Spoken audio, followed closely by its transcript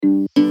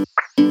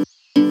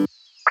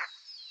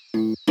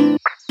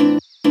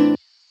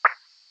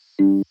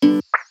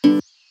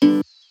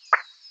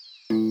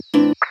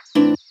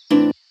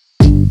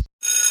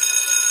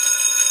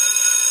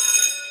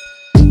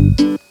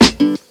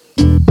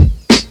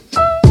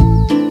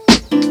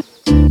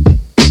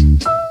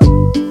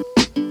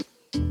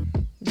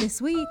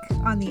This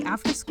week on the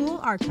After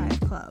School Archive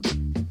Club.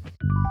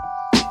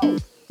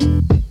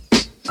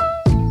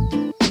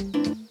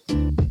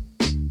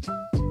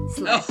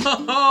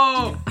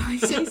 Oh! I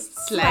say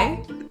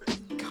slay.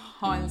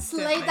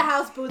 Constantly. Slay the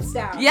house boots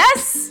down.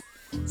 Yes!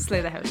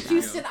 Slay the house down.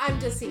 Houston, I'm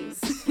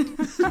deceased.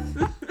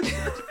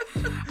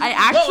 I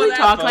actually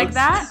talk folks? like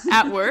that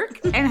at work,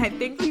 and I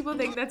think people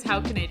think that's how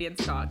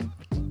Canadians talk.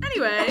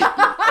 Anyway.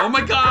 Oh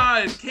my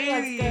god,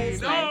 Katie! Let's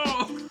go,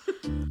 No!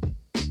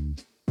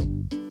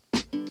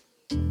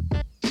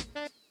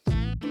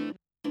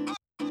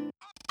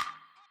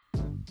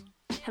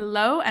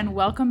 Hello and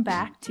welcome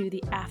back to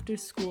the After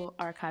School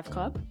Archive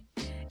Club.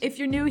 If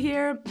you're new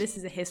here, this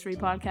is a history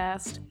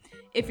podcast.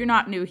 If you're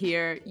not new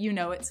here, you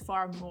know it's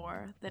far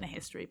more than a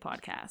history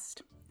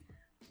podcast.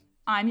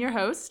 I'm your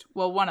host,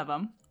 well, one of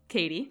them,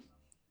 Katie.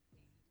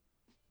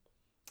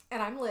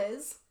 And I'm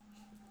Liz.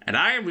 And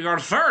I am your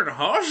third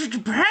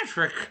host,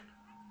 Patrick.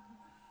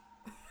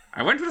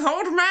 I went with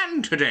old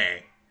man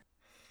today.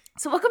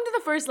 So welcome to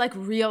the first,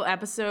 real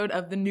episode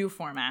of the new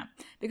format.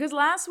 Because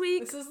last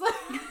week... This is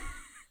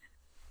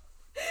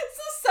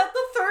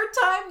the third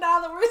time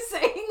now that we're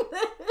saying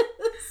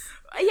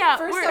this. Yeah,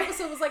 First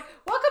episode was like,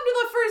 welcome to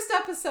the first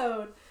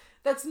episode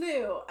that's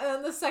new. And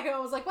then the second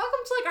one was like, welcome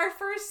to our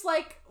first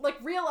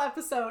real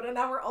episode. And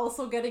now we're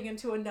also getting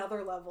into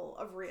another level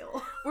of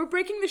real. We're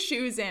breaking the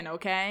shoes in,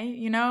 okay?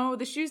 You know,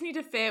 the shoes need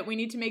to fit. We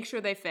need to make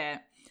sure they fit.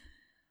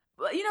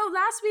 But,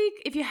 last week,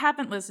 if you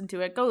haven't listened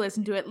to it, go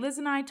listen to it. Liz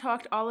and I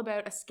talked all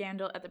about a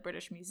scandal at the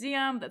British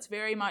Museum that's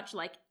very much,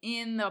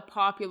 in the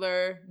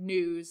popular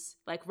news,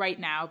 right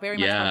now. Very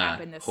much what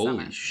happened this summer.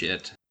 Holy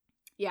shit.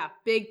 Yeah,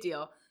 big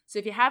deal. So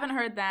if you haven't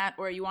heard that,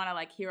 or you want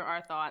to, hear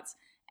our thoughts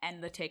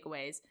and the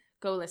takeaways,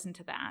 go listen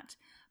to that.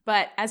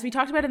 But as we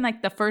talked about in,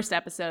 the first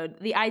episode,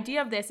 the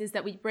idea of this is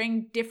that we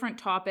bring different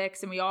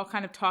topics, and we all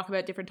kind of talk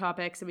about different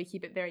topics, and we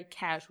keep it very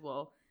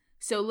casual.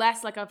 So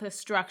less, of a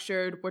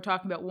structured, we're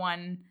talking about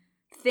one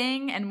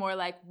thing, and more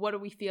what do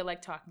we feel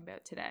like talking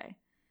about today?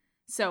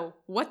 So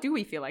what do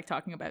we feel like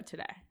talking about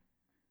today?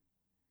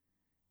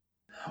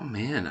 Oh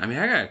man,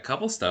 I got a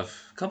couple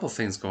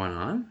things going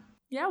on.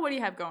 Yeah, what do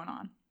you have going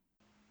on?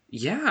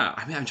 Yeah,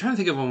 I'm trying to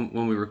think of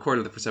when we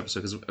recorded the first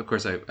episode, because of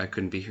course I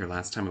couldn't be here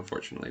last time,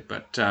 unfortunately.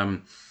 But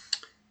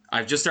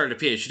I've just started a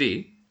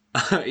PhD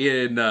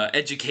in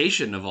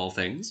education, of all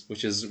things,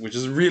 which is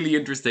really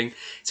interesting.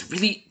 It's a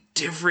really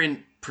different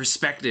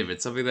perspective.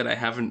 It's something that I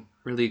haven't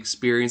really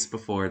experienced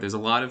before. There's a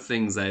lot of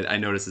things that I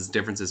notice as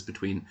differences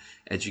between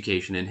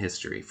education and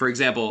history. For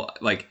example,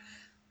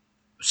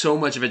 so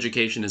much of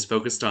education is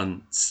focused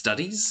on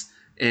studies,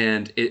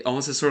 and it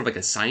almost has sort of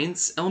a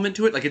science element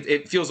to it.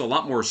 It feels a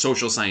lot more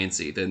social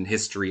sciencey than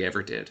history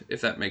ever did,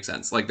 if that makes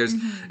sense. There's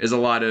a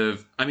lot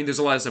of, there's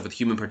a lot of stuff with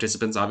human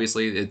participants,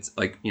 obviously. It's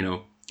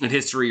in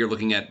history, you're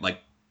looking at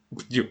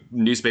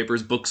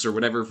newspapers, books, or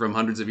whatever from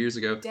hundreds of years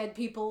ago. Dead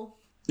people.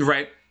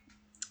 Right.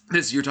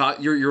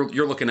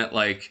 You're looking at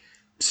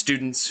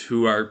students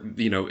who are,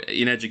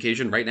 in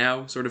education right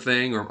now, sort of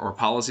thing, or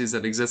policies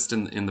that exist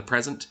in the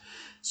present.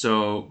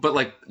 So,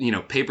 but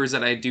papers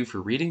that I do for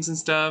readings and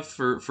stuff,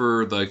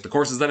 for the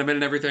courses that I'm in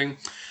and everything,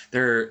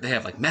 they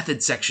have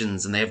method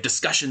sections, and they have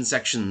discussion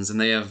sections,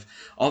 and they have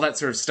all that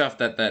sort of stuff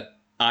that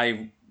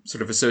I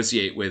sort of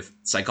associate with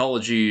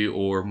psychology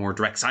or more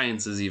direct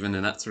sciences even,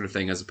 and that sort of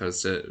thing, as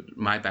opposed to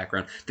my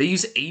background. They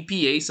use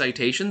APA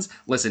citations.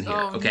 Listen here,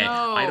 okay?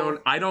 No.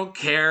 I don't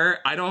care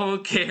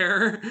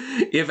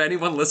if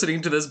anyone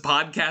listening to this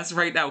podcast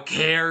right now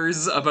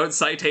cares about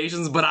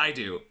citations, but I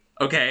do.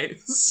 Okay,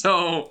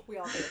 so We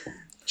all do.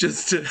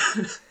 just And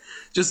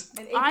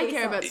I APA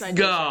care about sucks. citations,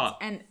 Gah.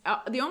 and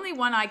the only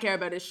one I care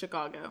about is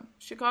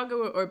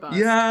Chicago or bust.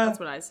 Yeah. That's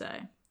what I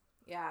say.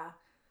 Yeah,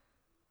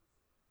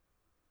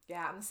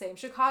 I'm the same.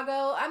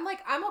 Chicago,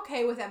 I'm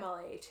okay with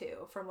MLA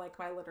too, from my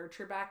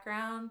literature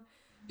background.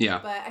 yeah.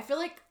 But I feel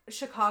like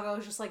Chicago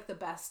is just the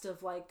best of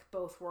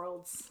both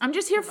worlds. I'm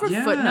just here for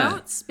Yeah.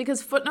 footnotes,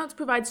 because footnotes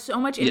provide so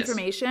much Yes.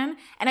 information.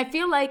 And I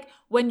feel like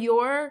when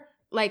you're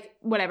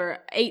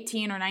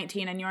 18 or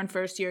 19 and you're in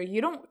first year, you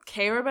don't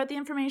care about the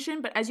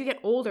information. But as you get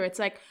older, it's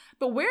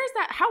but where is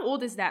that? How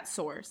old is that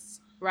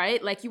source?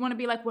 Right? You want to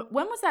be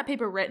when was that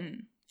paper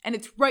written? And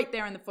it's right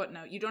there in the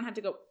footnote. You don't have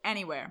to go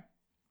anywhere.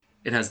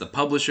 It has the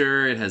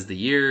publisher, it has the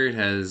year, it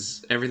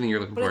has everything you're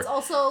looking But for. it's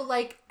also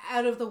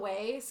out of the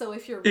way. So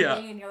if you're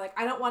reading and you're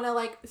I don't want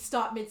to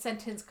stop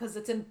mid-sentence because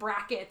it's in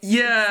brackets.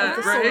 Yeah,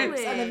 It's right. source,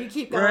 and then you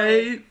keep going.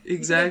 Right,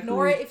 exactly. You can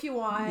ignore it if you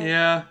want.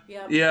 Yeah.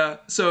 Yep. Yeah.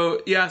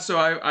 So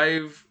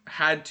I've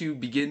had to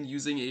begin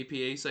using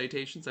APA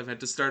citations. I've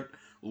had to start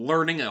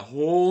learning a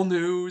whole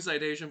new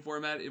citation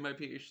format in my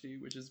PhD,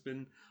 which has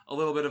been a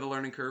little bit of a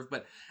learning curve.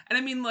 And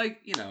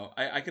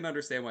I can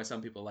understand why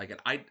some people like it.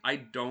 I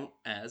don't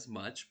as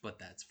much, but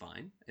that's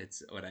fine.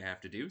 It's what I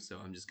have to do, so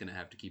I'm just gonna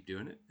have to keep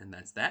doing it, and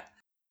that's that.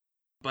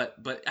 But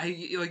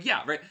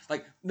yeah, right.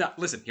 No,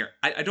 listen here.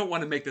 I don't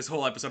want to make this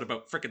whole episode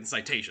about frickin'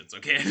 citations,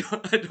 okay?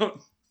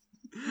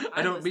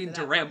 I don't mean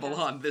to ramble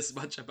on this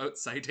much about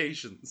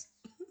citations.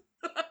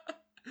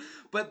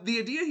 But the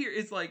idea here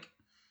is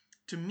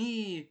to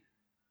me,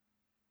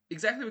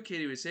 exactly what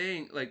Katie was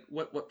saying. Like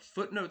what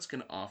footnotes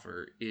can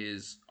offer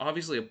is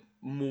obviously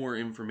more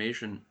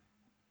information,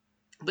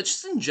 but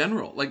just in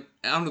general, like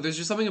I don't know. There's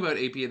just something about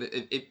APA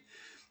that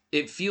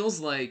it feels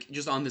like,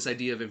 just on this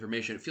idea of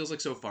information, it feels like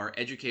so far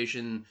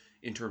education,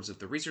 in terms of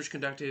the research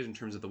conducted, in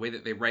terms of the way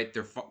that they write,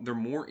 they're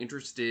more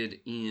interested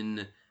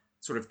in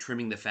sort of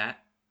trimming the fat,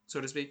 so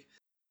to speak.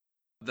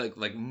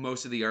 Like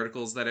most of the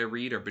articles that I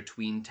read are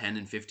between 10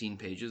 and 15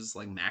 pages,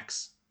 like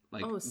max.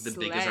 Like Oh, the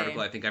biggest slay.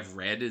 article I think I've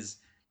read is,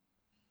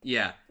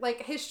 yeah,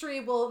 Like, history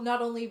will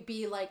not only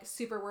be like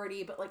super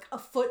wordy, but like a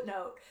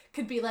footnote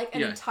could be like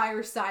an Yeah.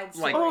 entire side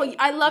story. Like, Oh,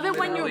 I love it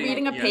when you're Literally,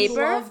 reading a yes.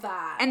 paper Love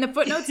that. and the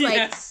footnote's like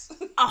yes,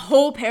 a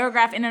whole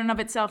paragraph in and of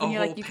itself, and A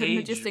you're like, whole you couldn't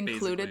have page, just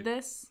included basically.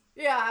 this.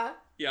 yeah.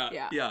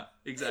 yeah,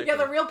 exactly. Yeah,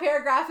 the real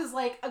paragraph is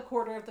like a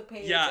quarter of the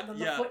page, Yeah, and then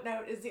the yeah.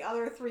 footnote is the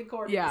other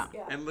 3/4. Yeah.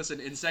 And listen,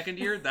 in second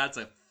year, that's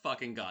a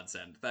fucking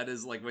godsend. That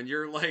is like when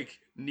you're like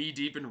knee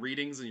deep in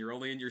readings and you're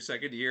only in your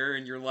second year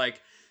and you're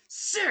like,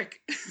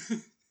 sick.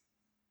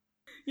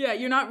 Yeah,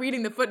 you're not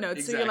reading the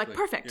footnotes, so you're like,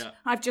 Exactly, perfect. yeah.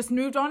 I've just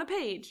moved on a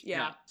page.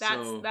 Yeah,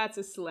 Yeah, that's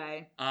a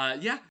sleigh.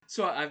 Yeah.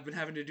 So I've been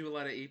having to do a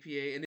lot of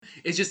APA, and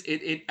it's just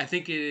it. I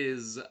think it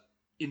is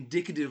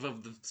indicative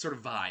of the sort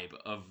of vibe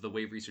of the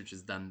way research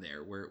is done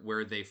there,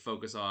 where they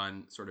focus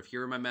on sort of,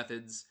 here are my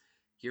methods,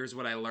 here's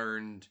what I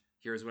learned,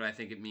 here's what I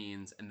think it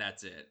means, and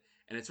that's it.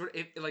 And it's sort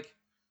of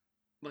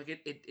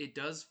it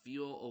does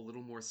feel a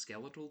little more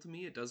skeletal to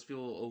me. It does feel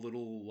a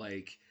little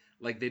like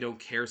they don't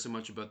care so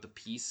much about the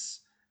piece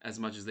as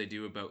much as they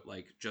do about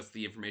like just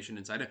the information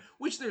inside it,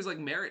 which there's like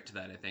merit to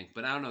that, I think.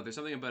 But I don't know, there's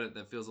something about it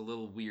that feels a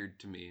little weird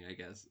to me, I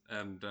guess.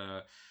 And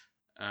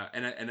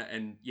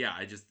yeah,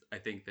 I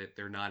think that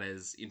they're not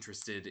as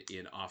interested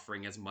in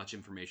offering as much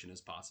information as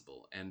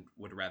possible, and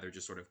would rather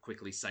just sort of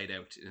quickly cite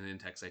out in an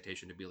in-text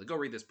citation to be like, go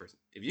read this person.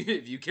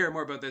 If you care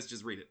more about this,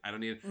 just read it. I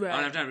don't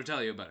have time to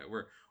tell you about it.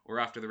 We're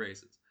off to the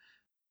races.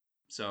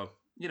 So,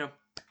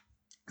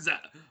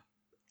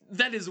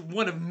 that is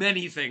one of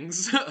many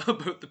things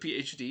about the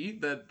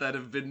PhD that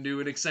have been new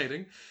and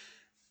exciting.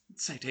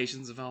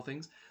 Citations of all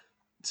things.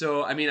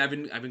 So, I mean, I've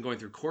been going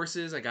through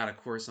courses. I got a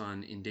course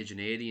on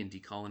indigeneity and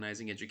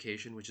decolonizing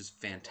education, which is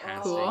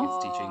fantastic. Cool.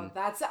 It's teaching.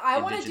 I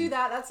want to do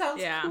that. That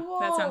sounds cool.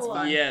 that sounds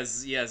fun.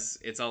 Yes.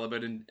 It's all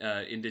about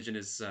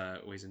indigenous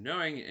ways of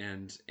knowing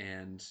and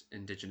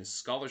indigenous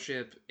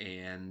scholarship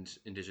and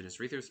indigenous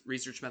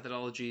research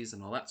methodologies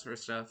and all that sort of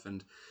stuff,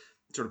 and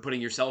sort of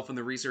putting yourself in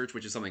the research,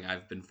 which is something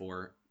I've been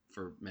for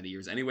many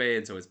years anyway,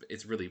 and so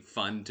it's really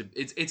fun to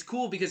it's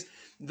cool because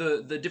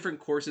the different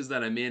courses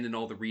that I'm in and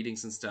all the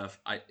readings and stuff,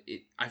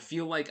 I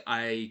feel like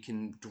I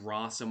can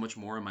draw so much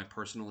more on my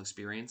personal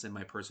experience and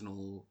my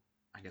personal,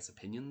 I guess,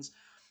 opinions,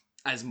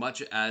 as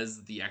much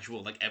as the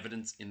actual like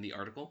evidence in the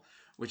article,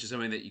 which is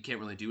something that you can't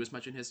really do as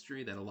much in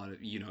history. That a lot of,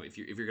 if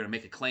you're going to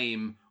make a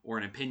claim or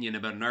an opinion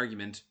about an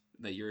argument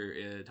that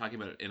you're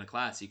talking about in a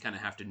class, you kind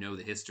of have to know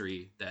the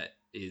history that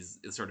is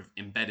sort of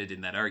embedded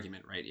in that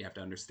argument, right? You have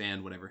to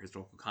understand whatever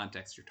historical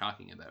context you're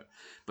talking about.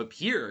 But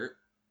here,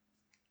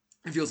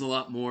 it feels a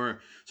lot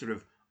more sort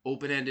of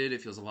open-ended.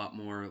 It feels a lot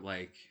more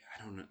like,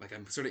 I don't know, like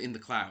I'm sort of in the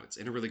clouds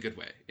in a really good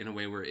way, in a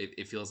way where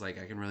it feels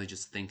like I can really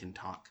just think and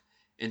talk.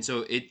 And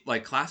so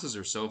classes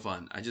are so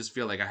fun. I just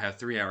feel like I have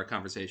 3-hour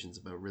conversations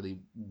about really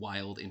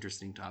wild,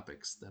 interesting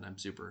topics that I'm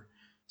super,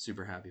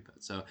 super happy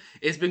about. So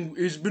it's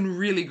been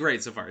really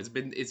great so far. It's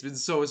been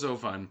so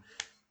fun.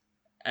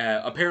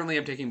 Apparently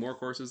I'm taking more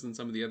courses than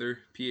some of the other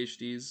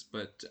PhDs,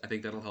 but I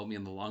think that'll help me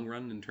in the long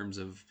run in terms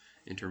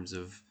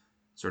of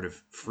sort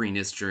of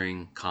freeness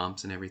during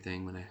comps and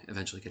everything when I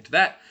eventually get to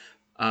that.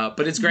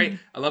 But it's great.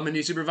 I love my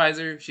new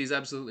supervisor. She's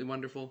absolutely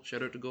wonderful.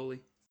 Shout out to Goalie.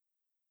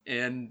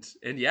 And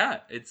yeah,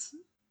 it's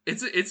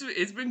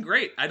been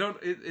great.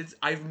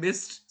 I've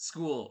missed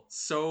school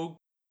so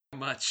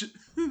much.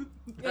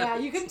 Yeah,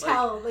 you can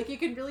tell. Like, you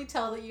can really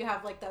tell that you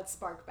have like that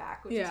spark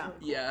back, which is really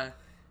cool.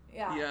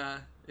 Yeah.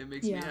 It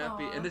makes me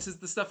happy. Aww. And this is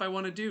the stuff I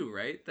want to do,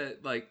 right?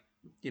 That, like,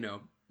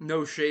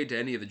 no shade to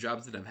any of the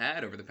jobs that I've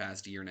had over the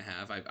past year and a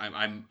half.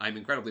 I'm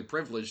incredibly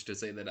privileged to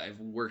say that I've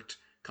worked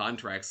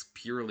contracts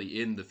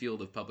purely in the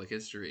field of public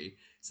history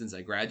since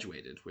I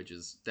graduated, which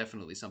is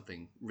definitely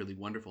something really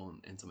wonderful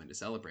and something to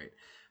celebrate.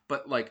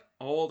 But like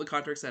all the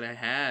contracts that I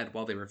had,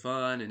 while they were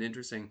fun and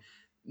interesting,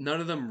 none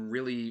of them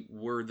really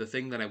were the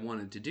thing that I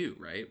wanted to do,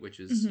 right? Which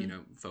is,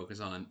 focus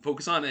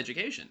on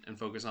education and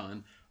focus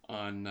on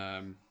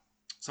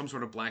some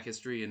sort of Black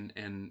history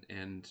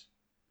and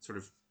sort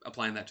of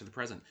applying that to the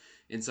present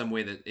in some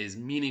way that is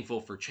meaningful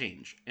for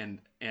change. And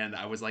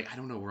I was like, I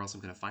don't know where else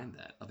I'm going to find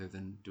that other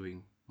than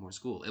doing more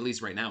school, at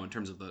least right now in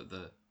terms of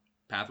the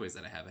pathways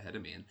that I have ahead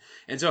of me.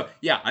 And so,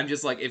 yeah, I'm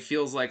just like, it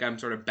feels like I'm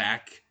sort of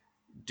back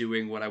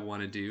doing what I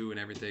want to do and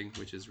everything,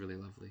 which is really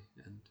lovely.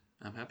 And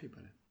I'm happy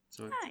about it.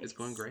 So it's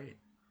going great.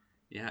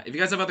 Yeah. If you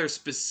guys have other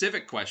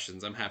specific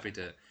questions, I'm happy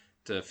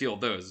to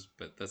field those,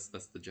 but that's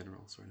the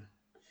general sort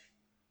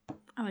of.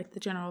 I like the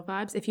general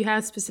vibes. If you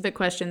have specific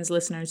questions,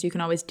 listeners, you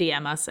can always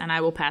DM us and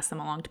I will pass them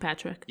along to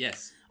Patrick.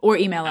 Yes. Or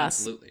email us.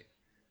 Absolutely.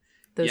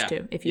 those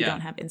two if you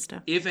don't have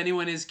Insta. If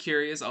anyone is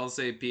curious, I'll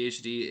say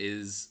PhD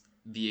is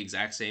the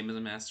exact same as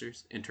a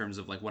master's in terms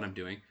of like what I'm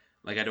doing.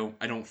 Like I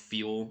don't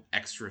feel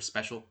extra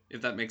special,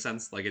 if that makes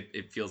sense. Like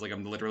it feels like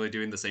I'm literally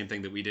doing the same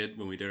thing that we did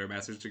when we did our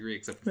master's degree,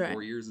 except for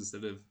 4 years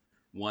instead of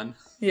 1.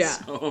 Yeah.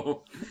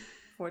 So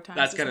 4 times.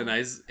 that's kind of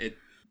nice.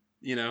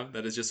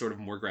 That is just sort of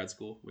more grad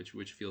school, which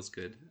feels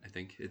good. I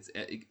think it's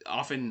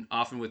often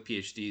with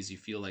PhDs, you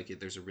feel like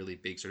there's a really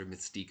big sort of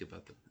mystique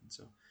about them. And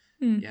so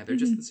they're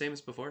just the same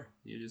as before.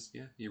 You just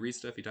you read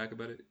stuff, you talk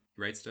about it,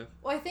 you write stuff.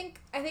 Well, I think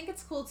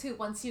it's cool too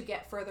once you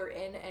get further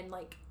in and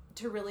like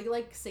to really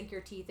like sink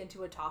your teeth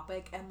into a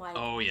topic and like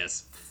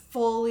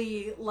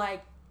fully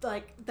like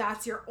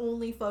that's your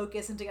only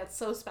focus, and to get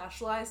so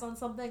specialized on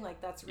something like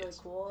that's really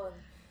cool.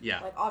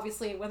 And like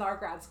obviously with our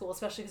grad school,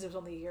 especially because it was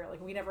only a year,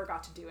 like we never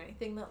got to do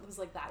anything that was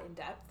like that in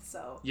depth.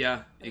 So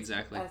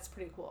exactly, that's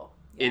pretty cool.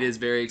 It is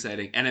very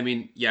exciting. And I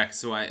mean,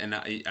 so I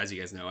as you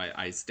guys know,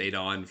 I stayed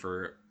on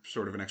for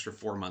sort of an extra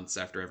 4 months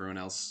after everyone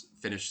else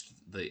finished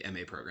the MA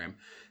program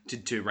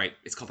to write.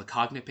 It's called a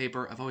cognate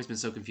paper. I've always been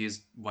so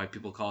confused why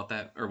people call it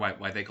that, or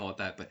why they call it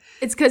that, but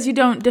it's because you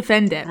don't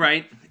defend it.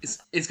 Right. It's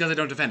because I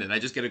don't defend it. I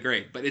just get a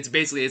grade. But it's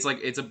basically,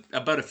 it's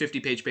about a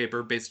 50-page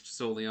paper based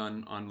solely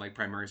on like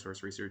primary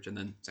source research and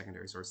then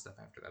secondary source stuff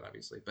after that,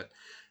 obviously. But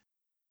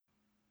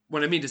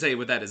what I mean to say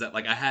with that is that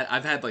like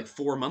I've had like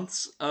 4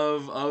 months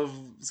of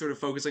sort of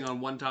focusing on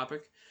one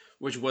topic,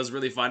 which was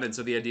really fun. And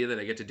so the idea that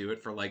I get to do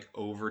it for like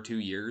over 2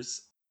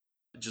 years,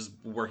 just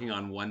working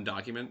on one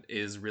document,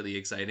 is really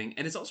exciting.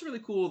 And it's also really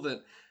cool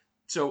that,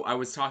 so I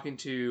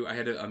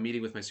had a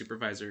meeting with my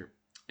supervisor,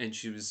 and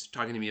she was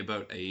talking to me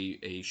about a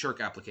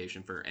SHRC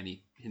application for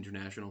any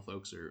international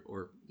folks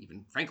or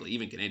even, frankly,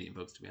 even Canadian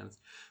folks, to be honest,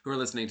 who are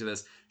listening to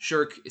this.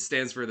 SHRC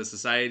stands for the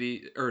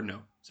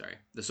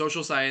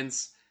Social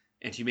Science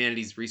and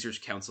Humanities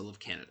Research Council of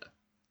Canada.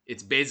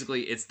 It's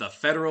the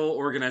federal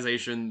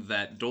organization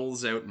that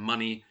doles out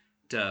money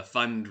to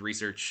fund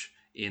research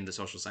in the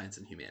social science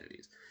and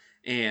humanities.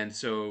 And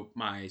so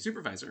my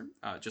supervisor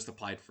just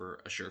applied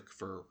for a SHRC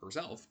for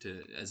herself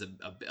as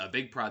a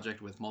big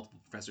project with multiple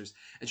professors.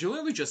 And she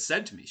literally just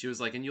said to me, she was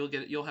like, and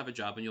you'll have a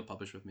job and you'll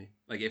publish with me.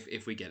 Like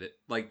if we get it,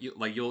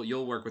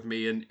 you'll work with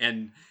me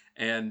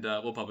and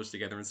we'll publish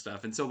together and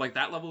stuff. And so like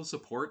that level of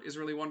support is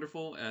really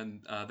wonderful.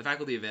 And the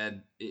Faculty of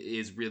Ed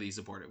is really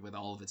supportive with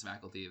all of its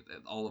faculty.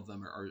 All of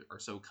them are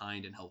so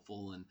kind and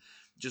helpful, and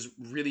just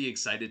really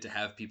excited to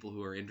have people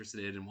who are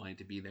interested in and wanting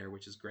to be there,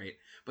 which is great.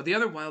 But the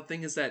other wild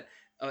thing is that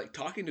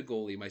talking to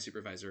Goalie, my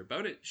supervisor,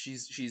 about it,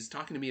 she's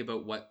talking to me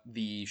about what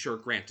the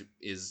SHRC grant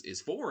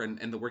is for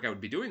and the work I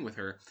would be doing with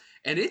her.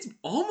 And it's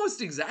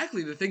almost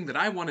exactly the thing that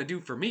I want to do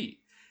for me.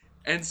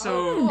 And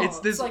so cool. it's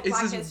this like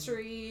Black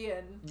history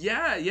and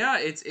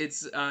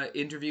it's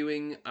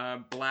interviewing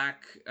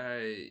Black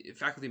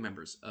faculty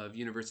members of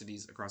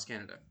universities across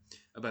Canada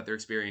about their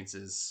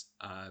experiences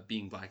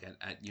being Black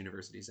at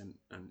universities and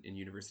in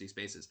university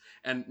spaces.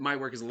 And my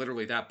work is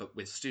literally that, but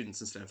with students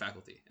instead of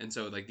faculty. And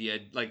so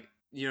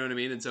you know what I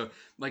mean? And so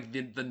like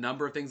the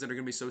number of things that are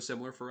going to be so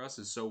similar for us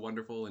is so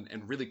wonderful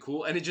and really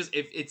cool. And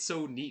it's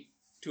so neat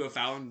to have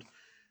found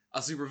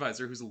a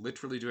supervisor who's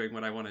literally doing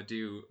what I want to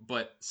do,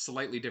 but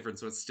slightly different.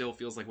 So it still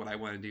feels like what I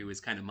want to do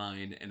is kind of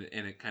mine. And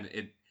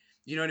it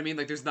you know what I mean?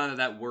 Like there's none of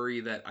that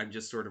worry that I'm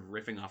just sort of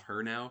riffing off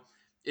her now.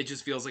 It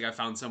just feels like I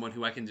found someone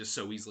who I can just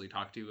so easily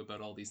talk to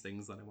about all these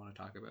things that I want to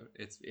talk about.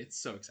 It's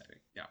so exciting.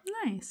 Yeah.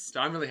 Nice.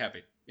 So I'm really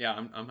happy.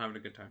 Yeah. I'm having a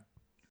good time.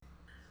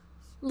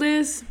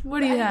 Liz,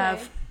 what do you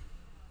have?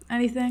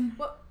 Anything?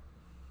 What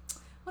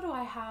do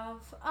I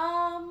have?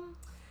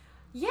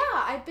 Yeah,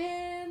 I've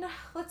been,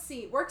 let's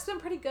see, work's been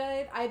pretty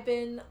good. I've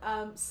been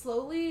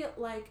slowly,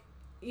 like,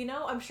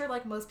 I'm sure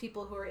like most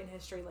people who are in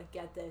history like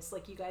get this,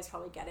 like you guys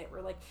probably get it,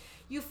 where like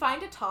you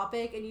find a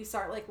topic and you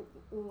start like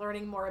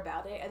learning more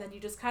about it, and then you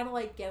just kind of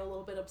like get a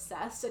little bit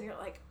obsessed, and you're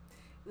like,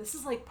 this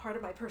is like part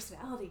of my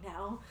personality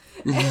now.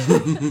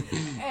 and,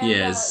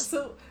 yes.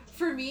 So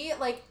for me,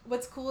 like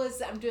what's cool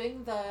is I'm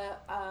doing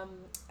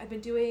I've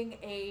been doing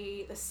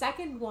the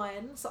second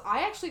one. So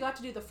I actually got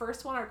to do the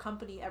first one our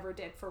company ever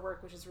did for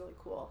work, which is really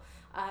cool.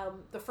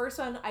 The first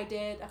one I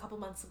did a couple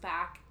months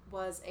back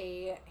was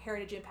a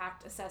heritage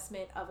impact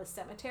assessment of a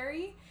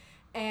cemetery,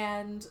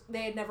 and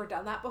they had never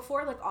done that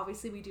before. Like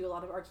obviously we do a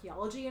lot of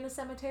archaeology in a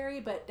cemetery,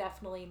 but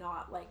definitely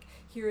not like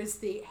here is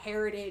the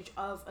heritage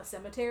of a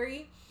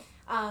cemetery.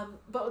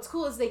 But what's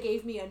cool is they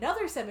gave me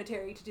another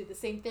cemetery to do the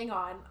same thing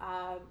on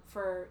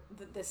for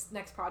this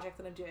next project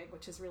that I'm doing,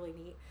 which is really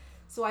neat.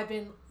 So I've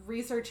been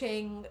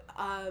researching,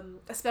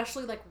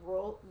 especially like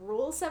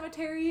rural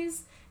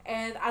cemeteries,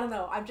 and I don't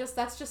know,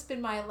 that's just been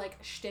my like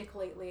shtick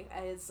lately,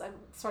 as I'm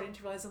starting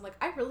to realize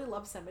I really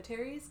love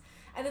cemeteries.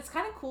 And it's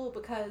kind of cool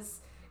because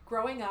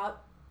growing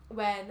up,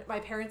 when my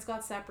parents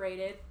got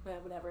separated,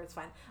 whatever, it's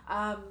fine.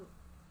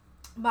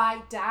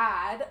 My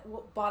dad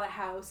bought a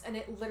house, and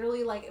it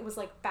literally it was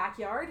like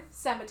backyard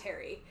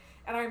cemetery,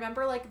 And I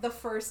remember, like, the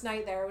first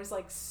night there, I was,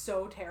 like,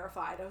 so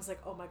terrified. I was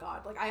like, oh my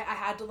god. Like, I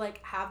had to,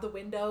 like, have the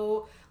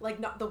window, like,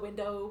 not the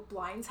window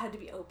blinds had to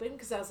be open,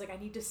 because I was like, I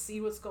need to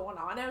see what's going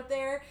on out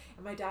there.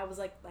 And my dad was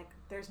like,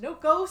 there's no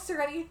ghosts or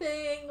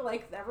anything.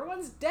 Like,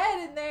 everyone's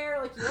dead in there.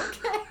 Like, you're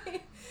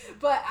okay.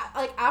 But,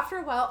 like, after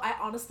a while, I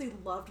honestly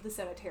loved the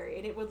cemetery.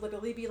 And it would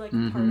literally be, like,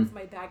 part of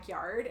my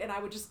backyard. And I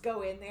would just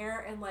go in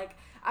there and, like,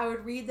 I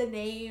would read the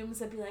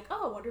names and be like,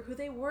 oh, I wonder who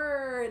they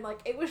were. And, like,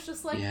 it was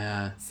just, like,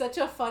 such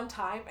a fun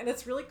time. And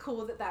it's really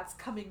cool that that's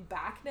coming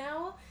back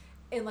now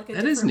in, like,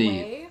 a different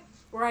way.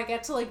 Where I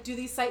get to, like, do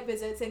these site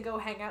visits and go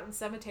hang out in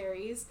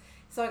cemeteries.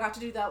 So I got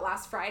to do that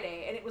last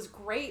Friday. And it was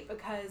great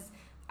because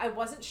I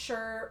wasn't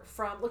sure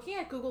from looking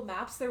at Google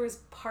Maps, there was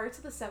parts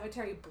of the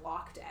cemetery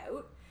blocked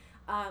out.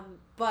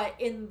 But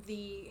in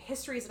the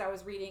histories that I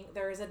was reading,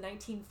 there is a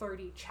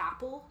 1930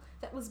 chapel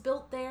that was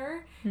built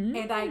there.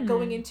 And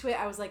going into it,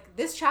 I was like,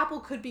 this chapel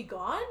could be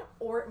gone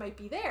or it might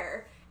be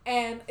there.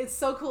 And it's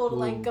so cool to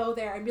like go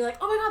there and be like,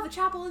 oh my god, the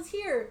chapel is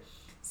here.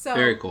 So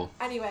very cool.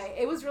 Anyway,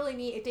 it was really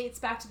neat. It dates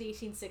back to the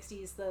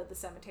 1860s, the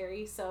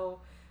cemetery.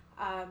 So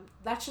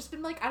that's just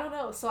been like, I don't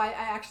know. So I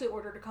actually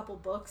ordered a couple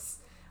books.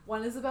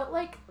 One is about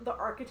like the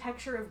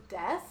architecture of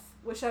death,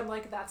 which I'm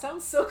like, that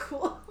sounds so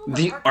cool.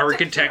 The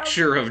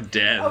architecture of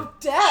death. Of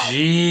death.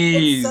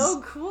 Jeez. It's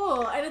so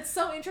cool. And it's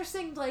so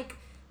interesting, like,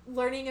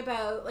 learning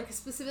about, like,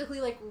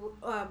 specifically, like,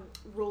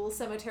 rural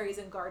cemeteries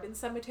and garden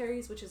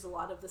cemeteries, which is a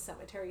lot of the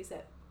cemeteries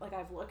that, like,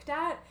 I've looked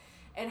at,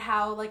 and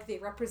how, like, they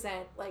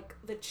represent, like,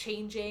 the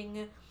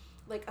changing,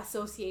 like,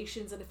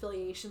 associations and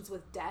affiliations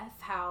with death,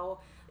 how,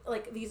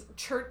 like, these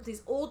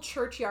old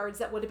churchyards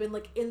that would have been,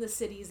 like, in the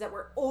cities that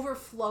were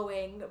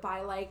overflowing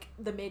by, like,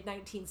 the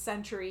mid-19th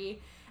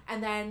century,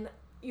 and then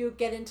you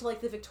get into,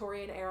 like, the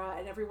Victorian era,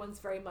 and everyone's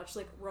very much,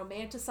 like,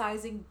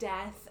 romanticizing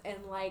death and,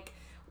 like,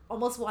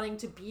 almost wanting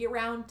to be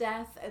around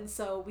death. And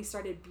so we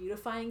started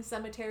beautifying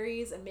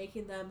cemeteries and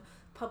making them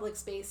public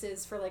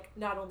spaces for, like,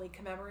 not only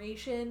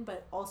commemoration,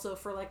 but also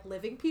for, like,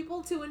 living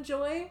people to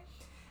enjoy.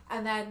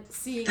 And then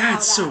seeing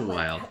that's how that, so like,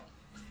 wild.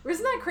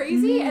 Isn't that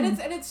crazy? And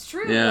it's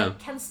true. Yeah. Like,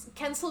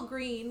 Kensal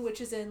Green,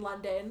 which is in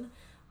London,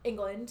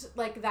 England,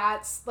 like,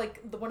 that's, like,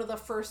 one of the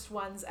first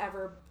ones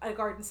ever, a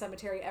garden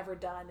cemetery ever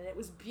done. And it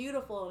was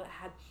beautiful, and it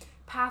had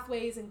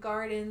pathways and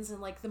gardens and,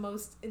 like, the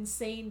most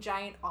insane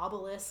giant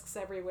obelisks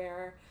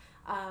everywhere.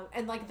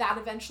 And, like, that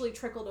eventually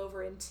trickled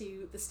over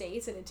into the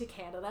States and into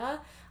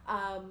Canada.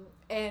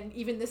 And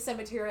even this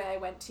cemetery I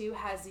went to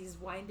has these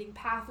winding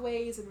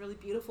pathways and really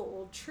beautiful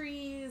old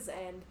trees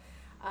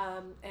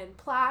and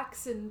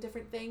plaques and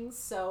different things.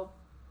 So,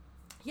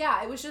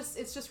 yeah,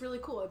 it's just really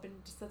cool.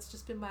 That's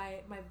just been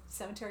my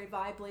cemetery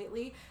vibe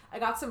lately. I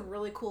got some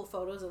really cool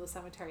photos of the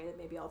cemetery that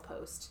maybe I'll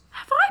post.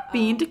 Have I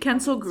been to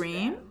Kensal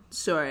Green?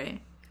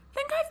 Sorry. I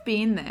think I've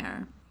been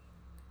there.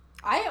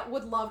 I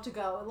would love to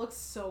go. It looks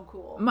so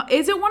cool.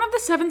 Is it one of the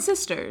Seven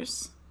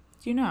Sisters?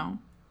 Do you know?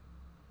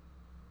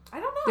 I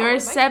don't know. There are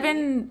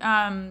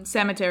 7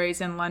 cemeteries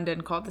in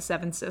London called the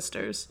Seven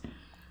Sisters.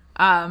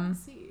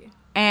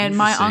 And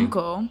my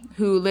uncle,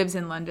 who lives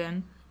in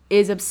London,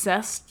 is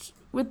obsessed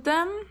with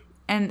them.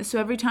 And so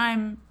every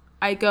time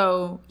I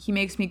go, he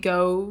makes me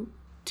go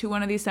to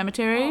one of these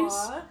cemeteries.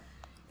 Aww,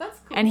 that's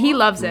cool. And he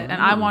loves it.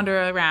 And I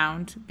wander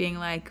around being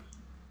like,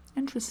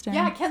 interesting.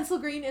 Yeah,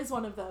 Kensal Green is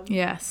one of them.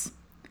 Yes.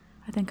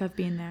 I think I've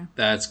been there.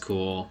 That's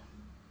cool.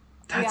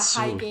 That's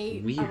so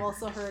Highgate. weird. I've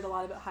also heard a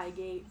lot about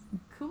Highgate.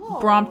 Cool.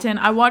 Brompton.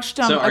 I watched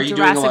So a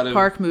Jurassic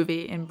Park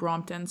movie in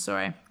Brompton.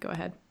 Sorry. Go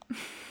ahead.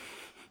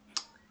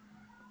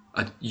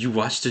 You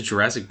watched a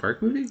Jurassic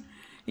Park movie?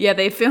 Yeah,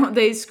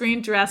 they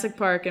screened Jurassic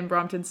Park in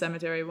Brompton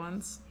Cemetery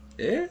once.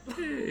 Hey, nice.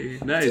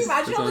 Can you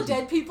imagine all the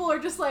dead people are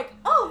just like,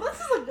 oh, this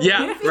is a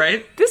good movie.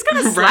 Right? This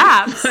kind of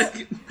slaps.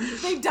 Like,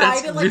 They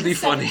died in, like, really the 17th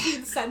funny.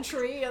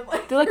 century. And,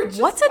 like, They're like, we're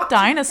just what's a watching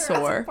dinosaur?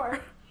 Jurassic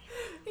Park.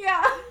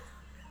 Yeah.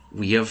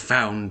 We have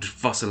found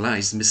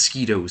fossilized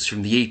mosquitoes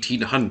from the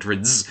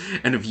 1800s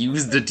and have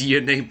used the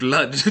DNA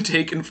blood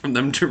taken from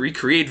them to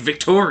recreate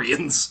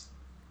Victorians.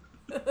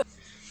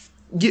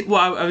 Yeah,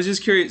 well, I was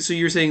just curious. So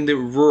you're saying the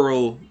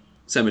rural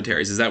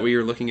cemeteries. Is that what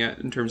you're looking at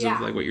in terms of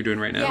like what you're doing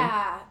right now?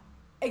 Yeah,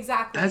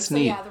 exactly. That's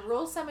neat. Yeah, the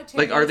rural cemeteries.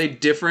 Like, are they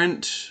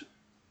different?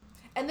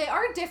 And they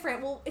are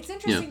different. Well, it's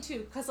interesting too,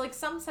 because, like,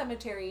 some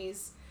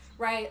cemeteries,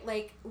 right,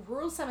 like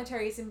rural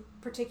cemeteries in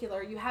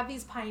particular, you have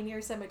these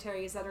pioneer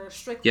cemeteries that are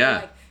strictly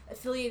like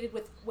affiliated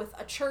with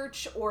a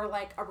church or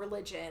like a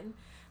religion.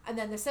 And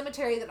then the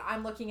cemetery that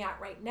I'm looking at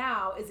right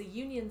now is a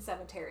Union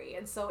cemetery.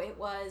 And so it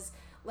was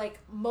like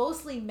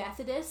mostly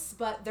Methodists,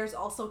 but there's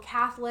also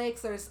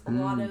Catholics. There's a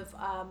lot of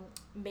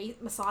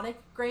Masonic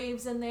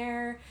graves in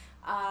there.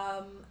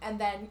 And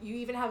then you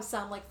even have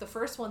some, like the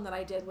first one that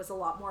I did was a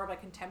lot more of a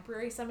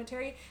contemporary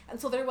cemetery. And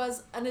so there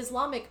was an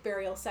Islamic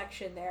burial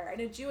section there and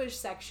a Jewish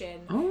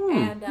section.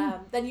 And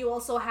then you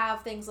also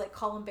have things like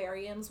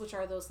columbariums, which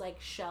are those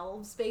like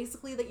shelves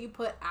basically that you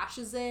put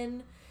ashes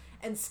in,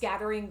 and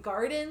scattering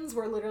gardens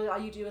where literally all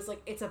you do is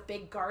like, it's a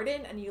big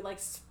garden and you like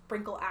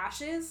sprinkle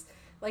ashes.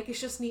 Like,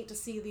 it's just neat to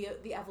see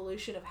the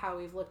evolution of how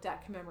we've looked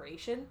at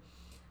commemoration.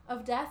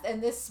 of death.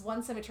 And this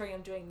one cemetery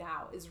I'm doing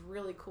now is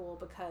really cool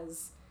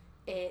because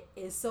it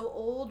is so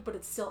old, but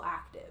it's still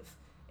active.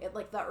 It,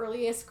 like, the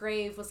earliest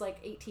grave was like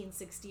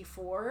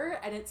 1864,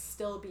 and it's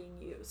still being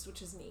used,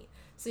 which is neat.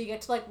 So you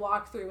get to like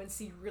walk through and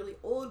see really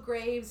old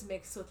graves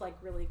mixed with like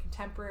really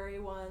contemporary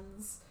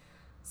ones.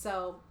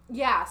 So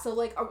yeah, so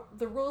like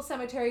the rural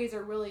cemeteries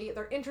are really,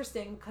 they're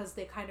interesting because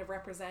they kind of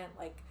represent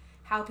like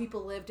how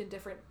people lived in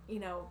different, you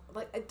know,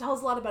 like it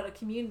tells a lot about a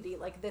community.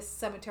 Like this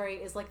cemetery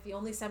is like the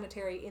only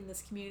cemetery in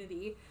this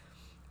community.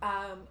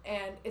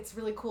 And it's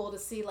really cool to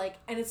see like,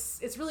 and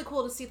it's really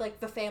cool to see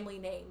like the family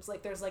names.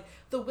 Like there's like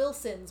the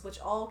Wilsons, which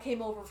all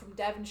came over from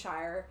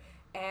Devonshire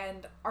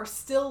and are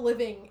still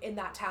living in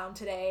that town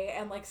today,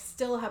 and like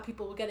still have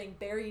people getting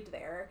buried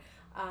there,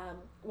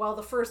 while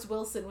the first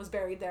Wilson was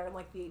buried there in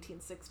like the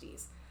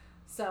 1860s.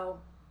 So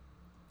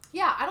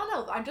yeah, I don't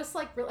know, I'm just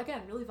like really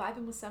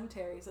vibing with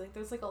cemeteries. I think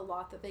there's like a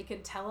lot that they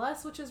can tell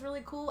us, which is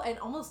really cool, and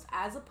almost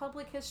as a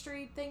public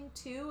history thing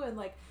too, and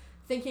like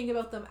thinking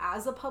about them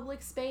as a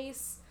public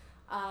space,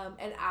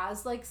 and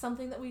as like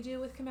something that we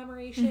do with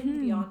commemoration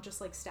beyond just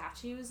like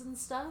statues and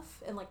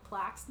stuff and like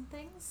plaques and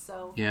things.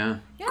 So yeah.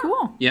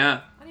 Cool.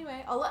 Yeah.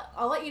 Anyway,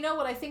 I'll let you know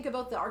what I think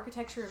about the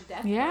architecture of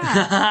death.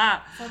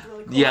 Yeah. Sounds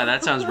really cool. Yeah,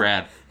 that sounds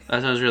rad.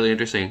 That sounds really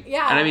interesting.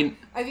 Yeah. And I mean,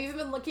 I've even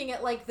been looking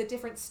at like the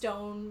different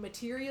stone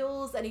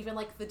materials and even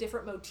like the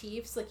different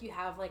motifs. Like you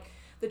have like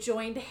the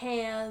joined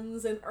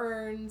hands and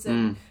urns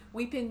and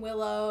weeping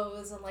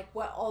willows and like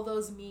what all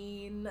those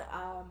mean,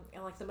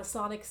 and like the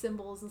Masonic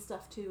symbols and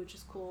stuff too, which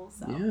is cool.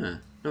 So yeah,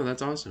 no,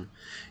 that's awesome.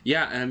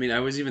 Yeah, and I mean, I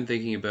was even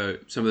thinking about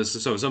some of this.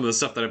 So some of the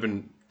stuff that I've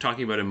been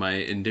talking about in my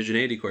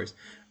indigeneity course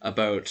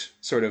about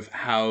sort of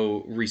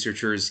how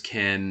researchers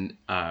can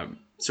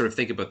sort of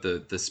think about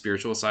the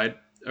spiritual side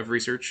of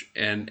research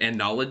and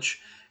knowledge.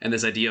 And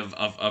this idea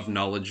of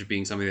knowledge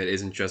being something that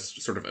isn't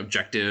just sort of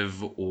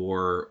objective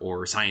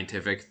or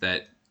scientific,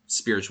 that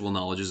spiritual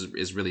knowledge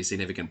is really a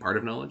significant part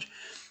of knowledge.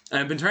 And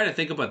I've been trying to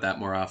think about that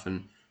more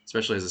often,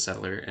 especially as a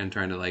settler, and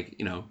trying to like,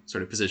 you know,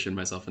 sort of position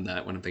myself in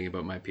that when I'm thinking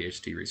about my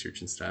PhD research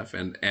and stuff.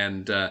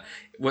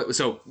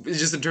 So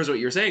just in terms of what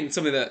you were saying,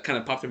 something that kind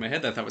of popped in my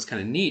head that I thought was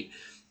kind of neat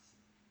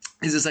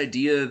is this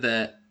idea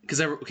that,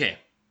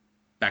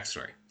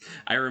 backstory.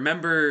 I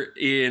remember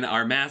in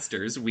our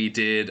master's, we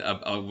did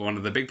one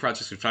of the big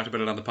projects. We've talked about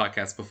it on the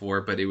podcast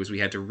before, but we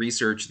had to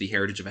research the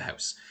heritage of a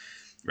house,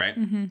 right?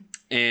 Mm-hmm.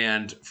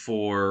 And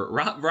for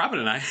Robin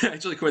and I,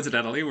 actually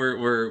coincidentally,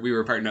 we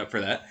were partnered up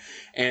for that.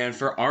 And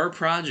for our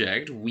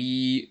project,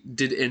 we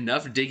did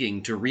enough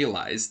digging to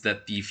realize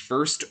that the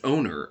first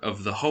owner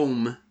of the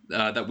home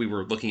that we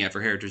were looking at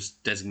for heritage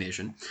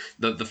designation,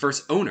 the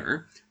first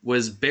owner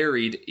was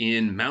buried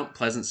in Mount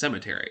Pleasant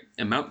Cemetery.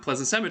 And Mount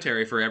Pleasant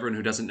Cemetery, for everyone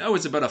who doesn't know,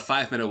 is about a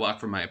 5-minute walk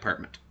from my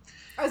apartment.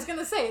 I was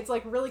gonna say, it's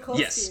like really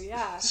close to you,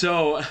 yeah.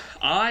 So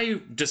I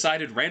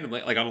decided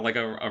randomly, like on like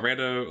a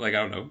random, like,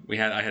 I don't know,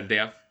 I had a day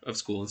off of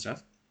school and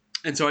stuff.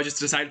 And so I just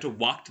decided to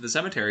walk to the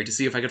cemetery to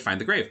see if I could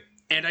find the grave.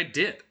 And I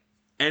did.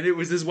 And it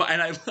was this,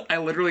 and I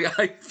literally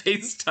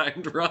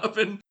FaceTimed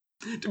Robin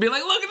to be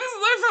like, look at this,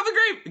 I found the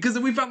grave. Because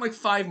then we found like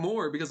 5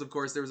 more, because of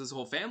course there was this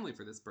whole family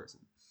for this person.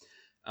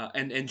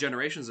 And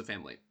generations of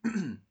family.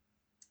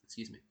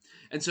 Excuse me.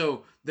 And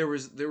so there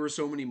were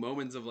so many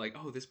moments of like,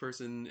 oh, this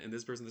person and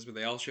this person,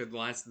 they all shared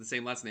the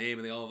same last name,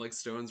 and they all have like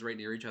stones right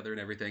near each other and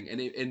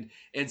everything.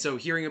 And so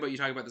hearing about you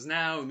talking about this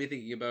now, and me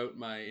thinking about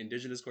my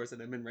Indigenous course that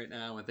I'm in right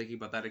now, and thinking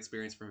about that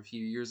experience from a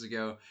few years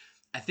ago,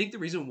 I think the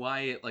reason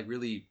why it like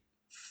really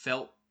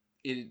felt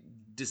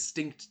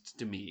distinct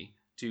to me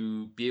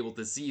to be able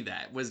to see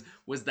that was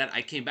that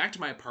I came back to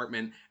my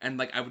apartment, and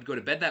like I would go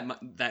to bed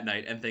that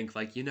night and think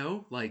like, you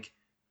know, like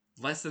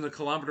less than a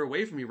kilometer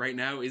away from me right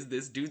now is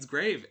this dude's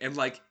grave, and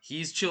like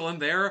he's chilling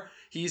there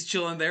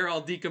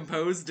all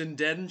decomposed and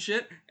dead and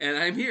shit, and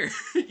I'm here.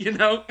 You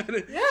know.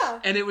 Yeah.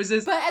 And it was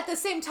this, but at the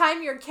same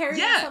time you're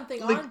carrying something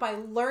like, on by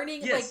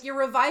learning. yes. Like you're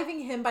reviving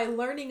him by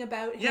learning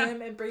about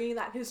him and bringing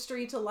that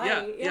history to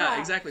light. Yeah,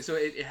 exactly. So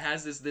it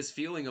has this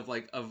feeling of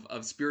like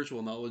of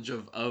spiritual knowledge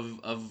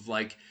of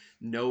like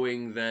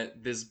knowing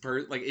that this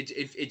like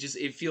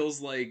it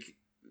feels like,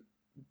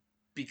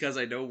 because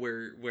I know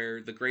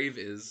where the grave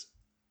is,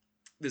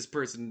 this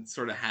person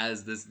sort of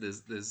has this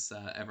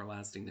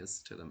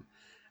everlastingness to them.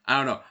 I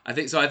don't know. I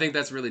think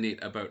that's really neat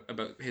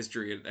about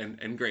history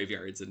and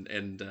graveyards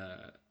and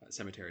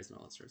cemeteries and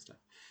all that sort of stuff.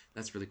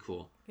 That's really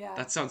cool. Yeah.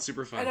 That sounds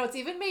super fun. I know,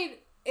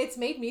 it's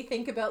made me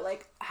think about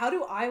like, how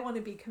do I want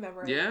to be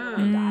commemorated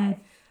when I die?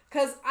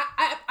 Because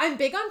I'm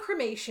big on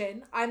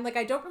cremation. I'm like,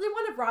 I don't really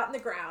want to rot in the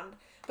ground.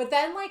 But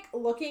then like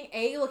looking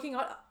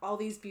at all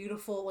these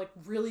beautiful, like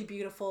really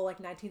beautiful like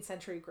 19th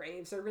century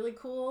graves are really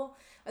cool.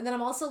 And then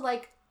I'm also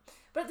like,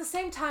 but at the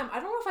same time, I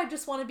don't know if I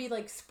just want to be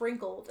like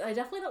sprinkled. I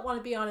definitely don't want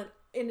to be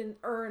in an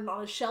urn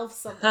on a shelf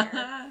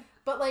somewhere.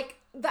 But like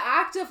the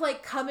act of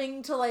like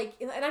coming to like,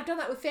 and I've done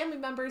that with family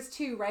members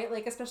too, right?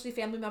 Like especially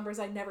family members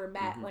I never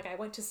met. Mm-hmm. Like I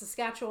went to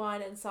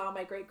Saskatchewan and saw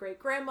my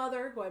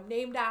great-great-grandmother, who I'm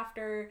named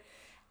after.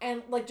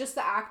 And like just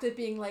the act of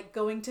being like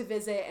going to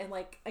visit and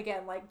like,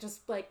 again, like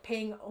just like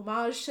paying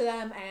homage to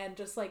them and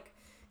just like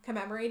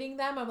commemorating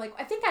them. I'm like,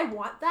 I think I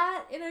want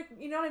that in a,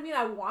 you know what I mean?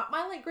 I want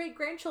my like great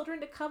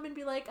grandchildren to come and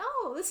be like,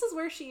 oh, this is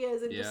where she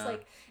is. And just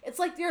like, it's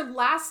like your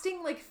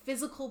lasting like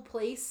physical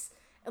place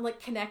and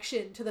like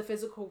connection to the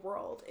physical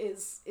world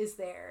is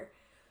there.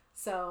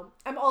 So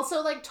I'm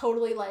also like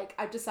totally like,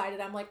 I've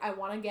decided I'm like, I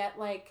want to get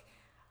like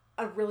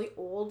a really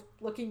old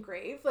looking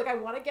grave. Like I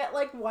want to get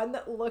like one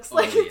that looks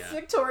like it's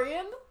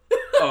Victorian.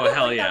 Oh,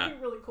 hell like, yeah. That'd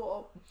be really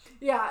cool.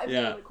 Yeah, it'd be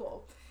really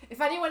cool. If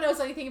anyone knows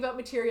anything about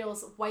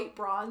materials, white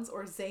bronze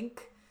or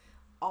zinc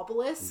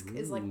obelisk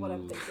is like what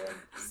I'm thinking.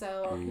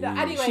 So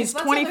anyway, she's so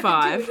that's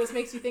 25. It just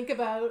makes you think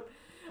about.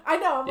 I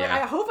know. I'm like,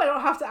 I hope I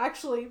don't have to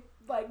actually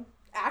like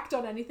act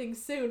on anything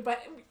soon,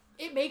 but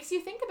it makes you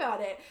think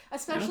about it,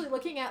 especially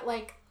looking at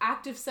like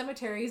active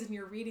cemeteries and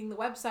you're reading the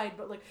website,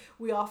 but like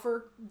we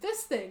offer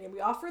this thing and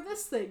we offer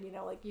this thing. You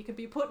know, like you can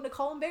be put in a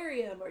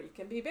columbarium or you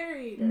can be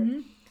buried.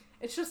 Or,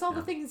 it's just all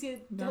the things you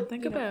don't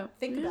think about.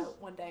 Think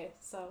about one day.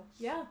 So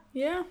yeah.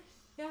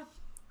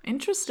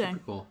 Interesting.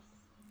 Super cool.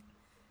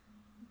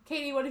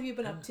 Katie, what have you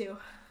been up to?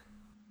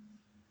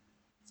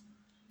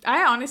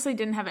 I honestly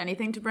didn't have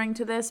anything to bring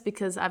to this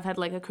because I've had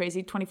like a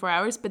crazy 24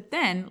 hours. But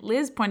then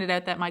Liz pointed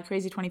out that my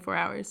crazy 24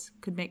 hours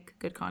could make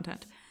good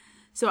content.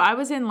 So I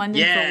was in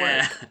London for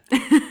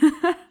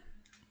work.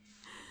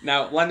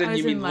 Now, London,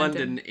 you mean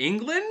London,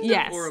 England?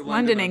 Yes, or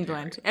London,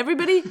 England.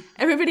 Everybody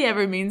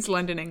ever means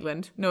London,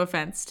 England. No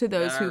offense to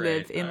those who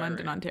live in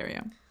London,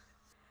 Ontario.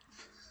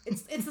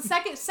 It's the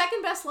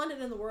second best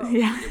London in the world.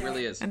 Yeah, it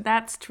really is, and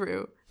that's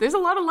true. There's a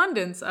lot of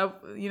Londons,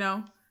 you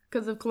know,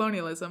 because of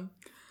colonialism.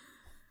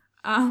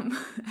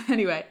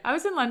 Anyway, I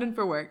was in London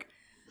for work.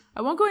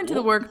 I won't go into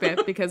the work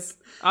bit because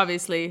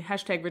obviously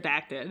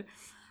 #redacted.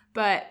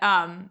 But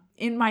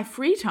in my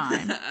free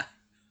time,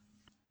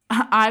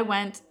 I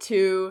went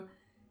to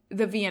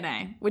the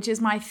V&A, which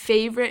is my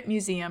favorite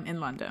museum in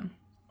London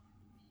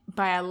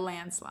by a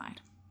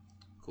landslide.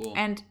 Cool.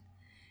 And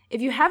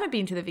if you haven't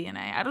been to the V&A,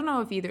 I don't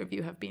know if either of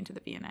you have been to the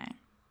V&A.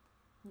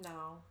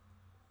 No.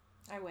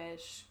 I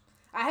wish.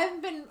 I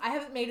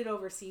haven't made it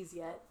overseas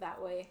yet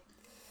that way.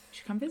 You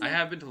should come visit. I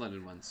have been to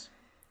London once.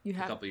 You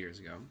have? A couple years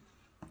ago.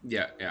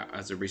 Yeah,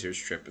 as a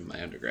research trip in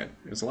my undergrad.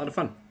 It was a lot of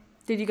fun.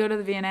 Did you go to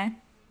the V&A?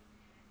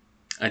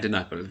 I did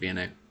not go to the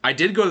V&A. I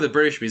did go to the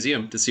British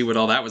Museum to see what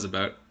all that was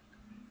about.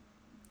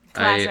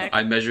 Classic.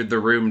 I measured the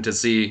room to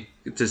see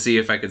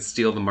if I could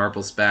steal the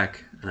marbles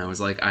back, and I was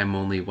like, I'm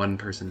only one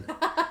person.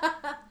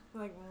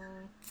 Like,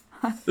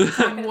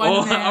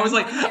 I was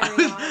like,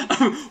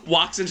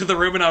 walks into the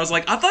room, and I was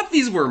like, I thought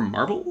these were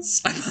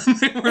marbles. I thought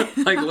they were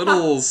like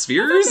little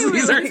spheres.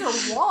 These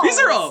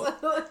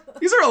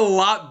are a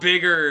lot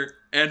bigger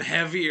and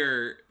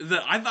heavier.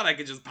 I thought I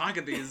could just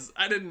pocket these.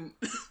 I didn't.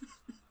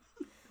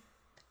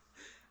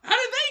 How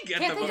did they get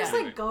them? Can't they just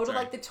like go to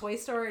like the toy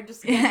store and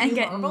just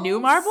get new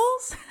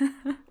marbles?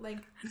 Like,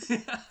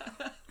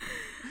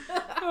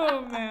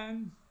 oh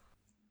man.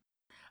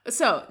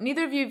 So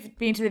neither of you have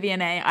been to the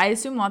V&A. I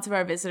assume lots of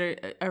our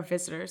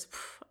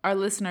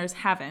listeners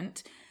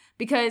haven't,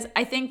 because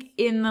I think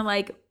in the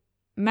like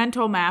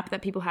mental map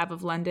that people have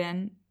of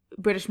London,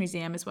 British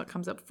Museum is what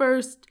comes up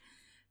first.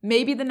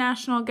 Maybe the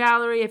National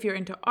Gallery if you're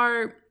into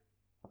art.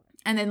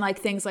 And then like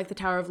things like the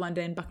Tower of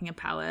London, Buckingham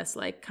Palace,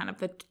 like kind of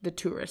the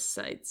tourist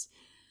sites.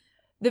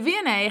 The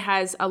V&A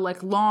has a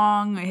like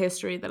long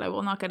history that I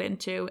will not get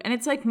into. And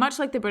it's like much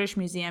like the British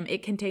Museum,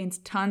 it contains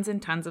tons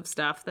and tons of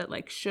stuff that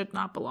like should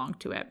not belong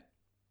to it.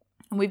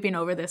 And we've been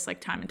over this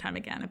like time and time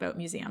again about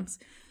museums.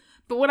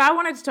 But what I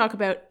wanted to talk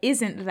about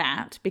isn't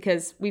that,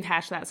 because we've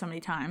hashed that so many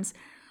times.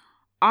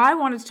 I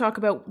wanted to talk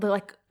about the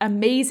like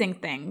amazing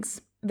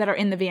things that are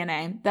in the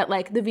V&A that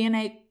like the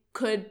V&A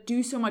could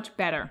do so much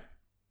better.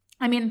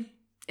 I mean,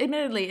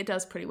 admittedly, it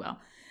does pretty well,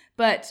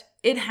 but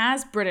it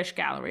has British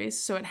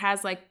galleries. So it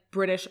has like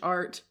British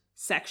art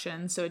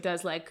section. So it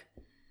does like,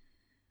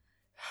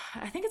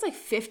 I think it's like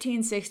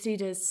 1560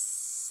 to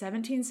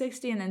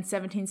 1760 and then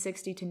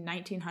 1760 to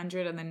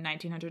 1900 and then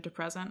 1900 to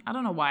present. I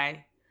don't know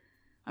why.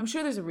 I'm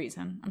sure there's a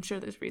reason.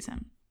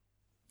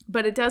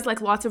 But it does like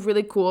lots of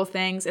really cool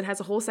things. It has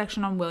a whole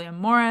section on William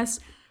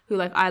Morris, who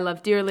like I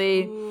love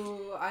dearly.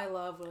 Ooh, I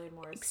love William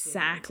Morris.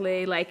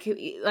 Exactly.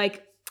 Too.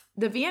 Like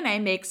the V&A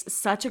makes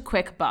such a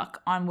quick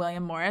buck on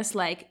William Morris.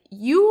 Like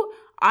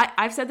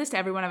I've said this to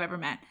everyone I've ever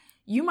met.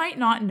 You might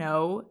not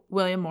know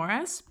William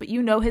Morris, but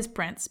you know his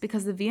prints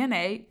because the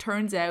V&A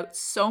turns out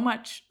so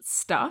much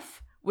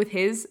stuff with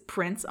his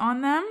prints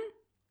on them.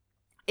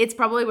 It's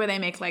probably where they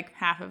make like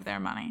half of their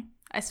money.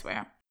 I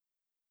swear.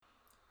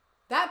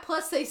 That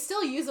plus they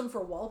still use them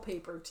for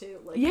wallpaper too.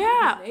 Like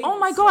yeah. Oh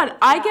my God. So,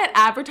 I get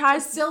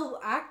advertised. It's still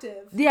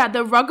active. Yeah.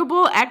 The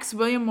Ruggable X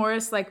William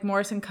Morris, like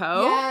Morris &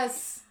 Co.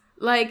 Yes.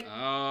 Like.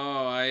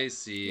 Oh, I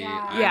see.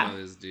 Yeah. I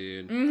know this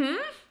dude. Mm-hmm.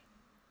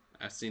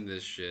 I've seen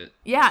this shit.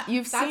 Yeah,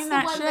 you've seen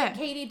that shit. That's the one that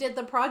Katie did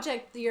the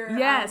project,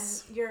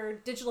 your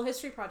digital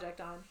history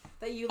project on.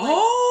 That you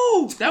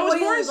like that was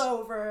Morris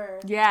over.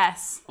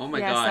 Yes. Oh my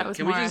God.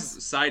 Can we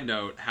just side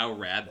note how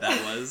rad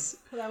that was?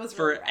 That was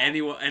for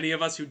really rad. any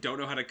of us who don't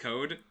know how to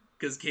code?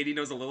 because Katie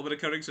knows a little bit of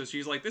coding, so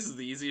she's like, this is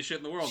the easiest shit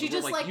in the world. She And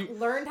we're just like,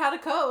 learned how to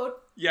code.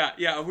 Yeah,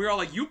 and we were all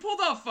like, you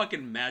pulled off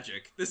fucking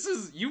magic.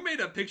 You made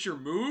a picture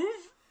move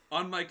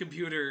on my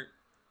computer.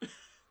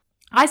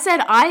 I said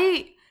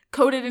I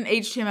coded in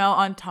HTML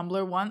on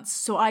Tumblr once,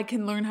 so I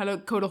can learn how to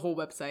code a whole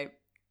website.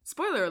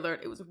 Spoiler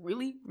alert, it was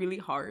really, really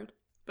hard.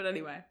 But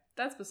anyway,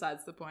 that's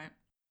besides the point.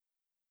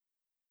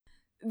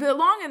 The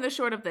long and the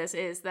short of this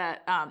is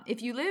that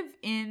if you live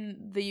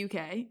in the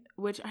UK,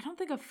 which I don't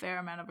think a fair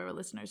amount of our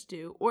listeners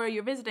do, or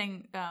you're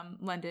visiting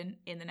London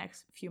in the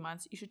next few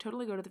months, you should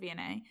totally go to the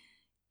V&A.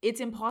 It's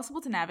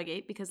impossible to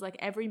navigate because like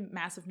every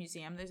massive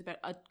museum, there's about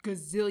a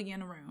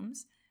gazillion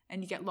rooms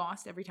and you get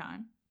lost every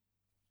time.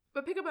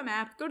 But pick up a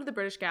map, go to the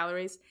British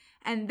galleries.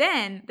 And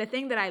then the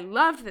thing that I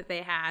loved that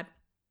they had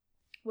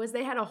was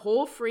they had a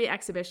whole free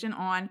exhibition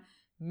on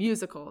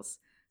musicals.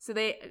 So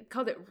they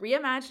called it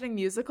Reimagining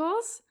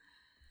Musicals.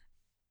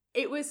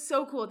 It was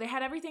so cool. They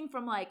had everything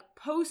from like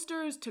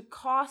posters to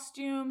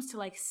costumes to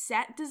like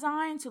set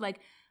design to like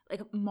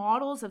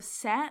models of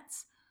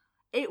sets.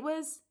 It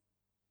was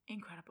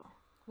incredible.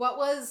 What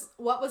was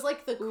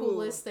like the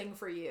coolest thing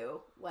for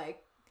you? Like,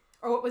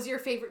 or what was your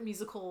favorite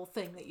musical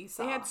thing that you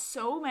saw? They had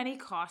so many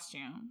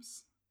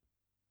costumes.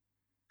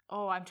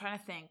 Oh, I'm trying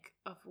to think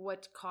of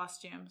what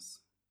costumes.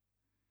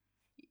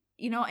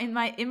 You know, in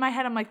my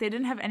head, I'm like, they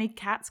didn't have any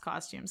Cats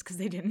costumes because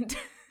they didn't.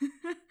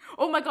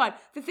 Oh my God.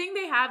 The thing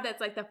they have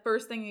that's like the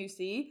first thing you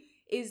see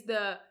is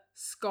the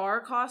Scar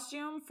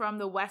costume from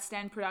the West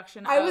End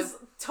production. I was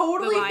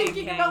totally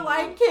thinking about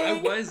Lion King.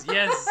 I was,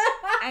 yes.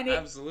 And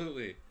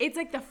absolutely. It's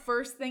like the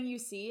first thing you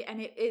see,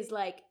 and it is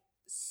like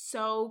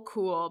so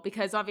cool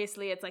because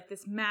obviously it's like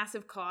this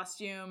massive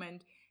costume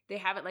and they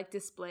have it like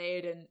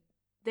displayed, and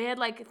they had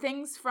like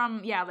things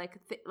from,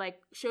 like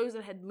shows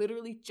that had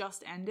literally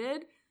just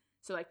ended.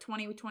 So like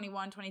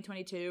 2021,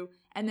 2022.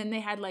 And then they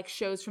had like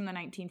shows from the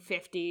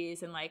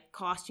 1950s and like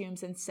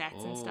costumes and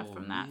sets and stuff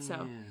from that. Man.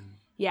 So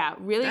yeah,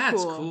 really cool.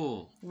 That's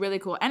cool. Really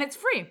cool. And it's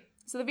free.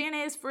 So the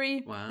V&A is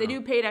free. Wow. They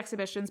do paid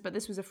exhibitions, but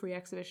this was a free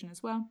exhibition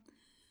as well.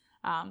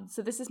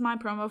 So this is my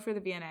promo for the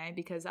V&A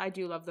because I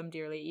do love them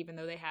dearly, even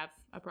though they have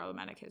a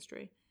problematic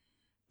history.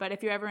 But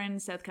if you're ever in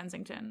South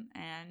Kensington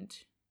and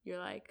you're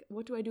like,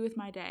 what do I do with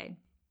my day?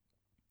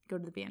 Go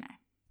to the V&A.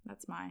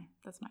 That's my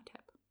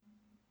tip.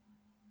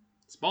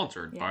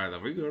 Sponsored by the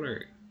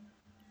V&A.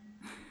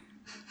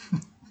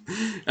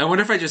 I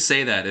wonder if I just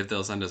say that, if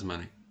they'll send us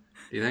money.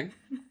 Do you think?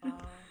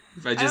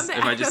 If I just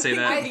say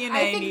that, I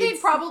think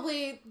they'd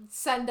probably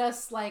send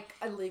us like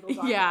a legal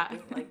document. Yeah,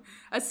 like,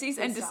 a cease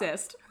and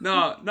desist.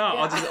 No.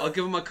 Yeah. I'll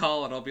give them a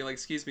call and I'll be like,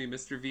 "Excuse me,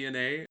 Mr.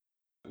 V&A,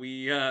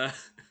 we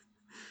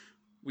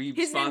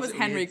His name was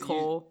Henry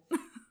Cole.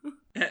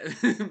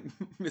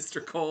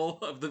 Mr. Cole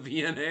of the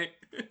V&A.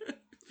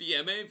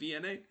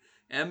 V&A,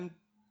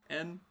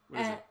 M-N.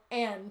 What is it?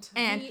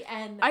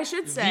 And I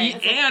should say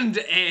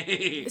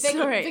V&A.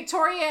 Sorry.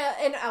 Victoria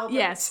and Albert.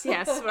 Yes.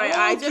 Right.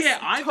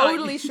 I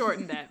totally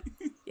shortened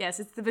it. Yes,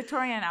 it's the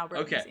Victoria and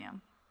Albert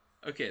Museum.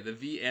 Okay, the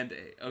V&A.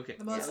 Okay,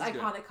 the most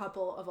iconic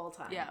couple of all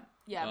time. Yeah,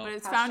 well, but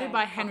it's founded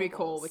by Henry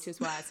couples. Cole, which is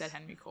why I said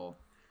Henry Cole.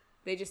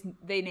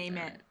 They name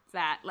it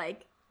that.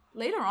 Like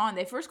later on,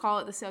 they first call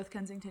it the South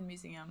Kensington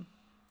Museum,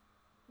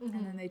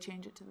 and then they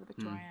change it to the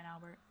Victoria and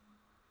Albert.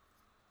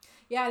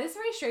 Yeah, it is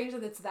very strange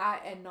that it's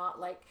that and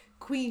not like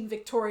Queen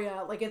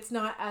Victoria. Like it's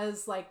not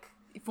as like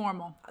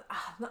formal.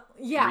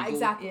 Yeah, Regal.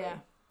 Exactly.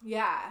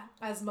 Yeah,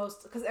 as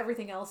most, because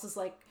everything else is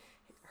like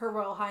Her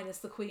Royal Highness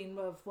the Queen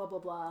of blah blah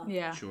blah.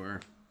 Yeah.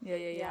 Sure.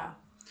 Yeah.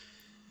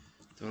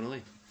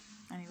 Totally.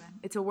 Anyway,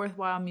 it's a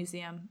worthwhile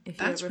museum if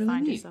you That's ever really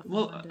find neat. yourself in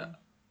Well, London.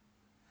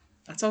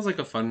 that sounds like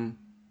a fun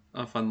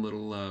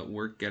little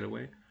work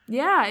getaway.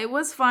 Yeah, it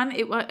was fun.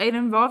 It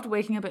involved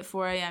waking up at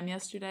 4 a.m.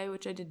 yesterday,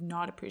 which I did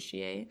not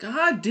appreciate.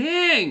 God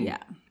dang!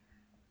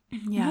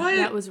 Yeah, What?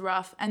 That was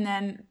rough. And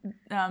then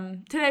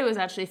today was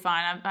actually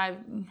fine. I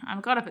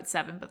got up at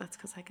 7, but that's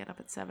because I get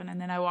up at 7.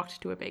 And then I walked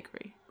to a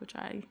bakery, which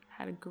I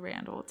had a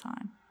grand old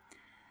time.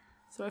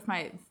 So if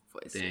my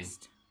voice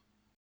just...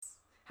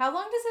 How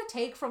long does it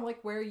take from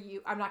like where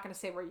you... I'm not going to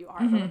say where you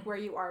are, but like where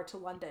you are to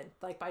London,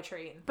 like by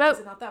train? But, is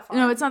it not that far?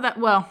 No, it's not that...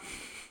 Well...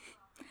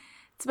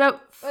 It's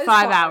about 5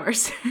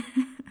 hours.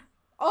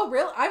 Oh,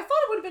 really? I thought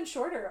it would have been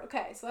shorter.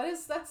 Okay, so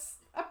that's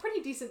a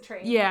pretty decent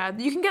train. Yeah,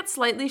 you can get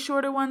slightly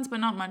shorter ones,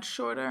 but not much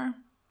shorter.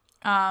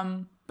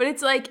 But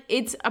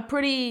it's a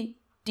pretty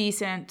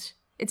decent...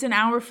 It's an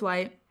hour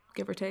flight,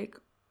 give or take.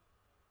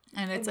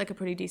 And it's like a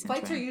pretty decent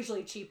flights train. are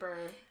usually cheaper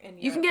in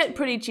Europe. You can get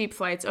pretty cheap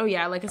flights. Oh,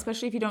 yeah, like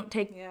especially if you don't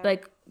take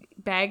like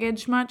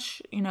baggage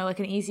much. You know, like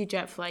an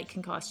EasyJet flight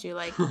can cost you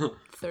like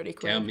 30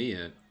 quid. Count me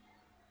in.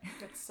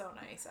 It's so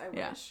nice. I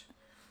wish.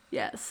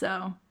 Yeah,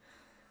 so...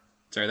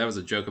 Sorry, that was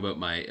a joke about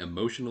my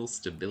emotional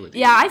stability.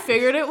 Yeah, I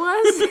figured it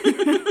was.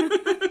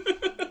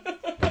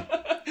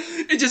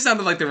 It just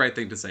sounded like the right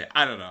thing to say.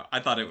 I don't know. I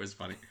thought it was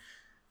funny.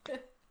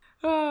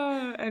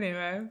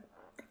 Anyway.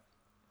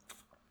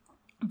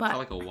 But I felt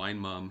like a wine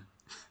mom.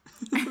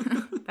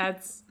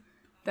 that's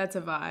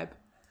a vibe.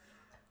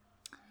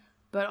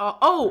 But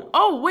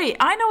wait,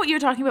 I know what you're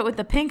talking about with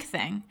the pink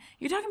thing.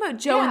 You're talking about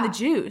Joe and the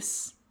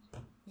Juice.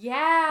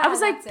 Yeah. I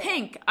was like,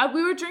 pink.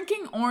 We were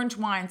drinking orange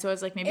wine, so I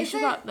was like, maybe she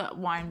thought that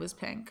wine was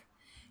pink.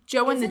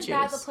 Joe and the Juice.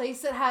 Isn't that the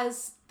place that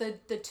has the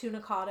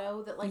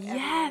tunicado that like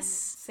everyone's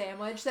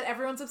sandwich that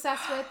everyone's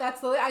obsessed with?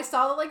 That's I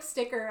saw the like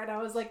sticker and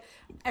I was like,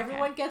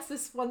 everyone gets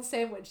this one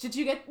sandwich. Did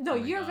you get? No,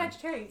 you're a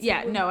vegetarian. So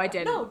yeah, no, I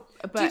didn't. No,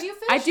 but did you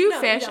fish? I do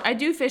fish. I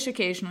do fish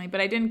occasionally,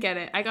 but I didn't get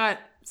it. I got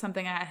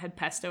something that had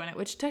pesto in it,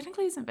 which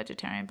technically isn't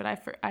vegetarian, but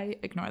I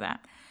ignore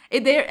that.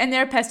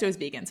 Their pesto is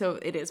vegan, so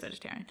it is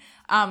vegetarian.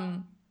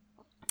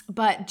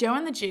 But Joe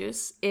and the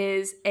Juice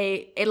is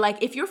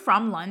like, if you're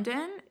from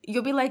London,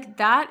 you'll be like,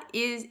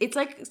 it's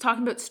like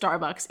talking about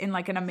Starbucks in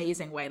like an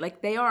amazing way.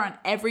 Like they are on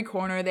every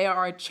corner. They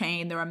are a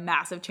chain. They're a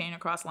massive chain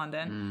across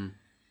London.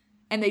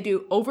 And they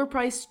do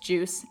overpriced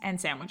juice and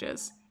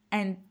sandwiches.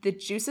 And the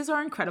juices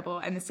are incredible.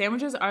 And the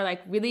sandwiches are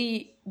like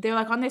they're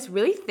like on this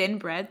really thin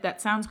bread.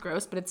 That sounds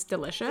gross, but it's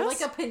delicious. They're like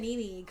a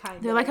panini kind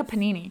of. They're like a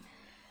panini.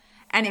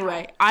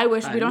 Anyway, I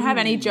wish we don't have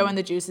any Joe and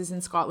the Juices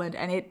in Scotland,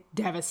 and it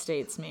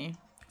devastates me.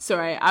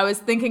 Sorry, I was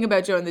thinking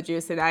about Joe and the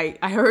Juice, and I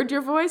heard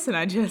your voice, and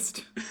I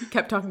just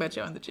kept talking about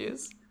Joe and the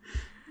Juice.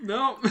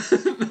 No,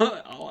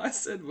 all I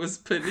said was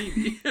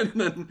panini, and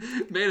then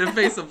made a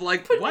face of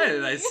like, why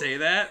did I say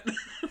that?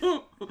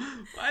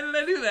 Why did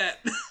I do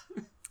that?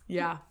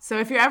 Yeah, so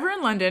if you're ever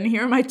in London,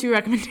 here are my 2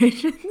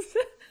 recommendations.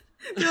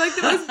 They're like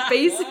the most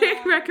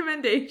basic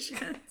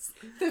recommendations.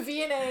 The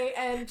V&A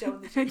and Joe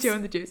and the Juice. And Joe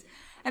and the Juice.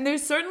 And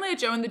there's certainly a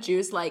Joe and the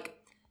Juice, like,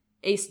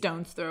 a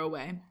stone's throw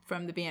away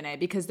from the V&A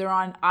because they're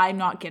on, I'm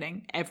not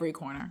kidding, every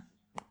corner.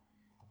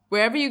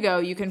 Wherever you go,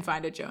 you can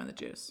find a Joe and the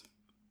Juice.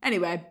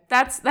 Anyway,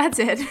 that's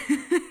it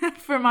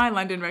for my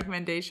London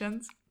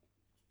recommendations.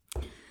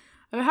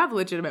 I have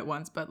legitimate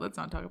ones, but let's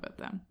not talk about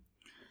them.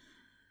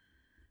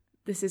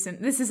 This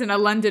isn't a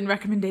London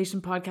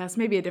recommendation podcast.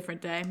 Maybe a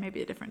different day.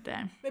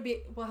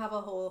 Maybe we'll have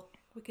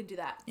we can do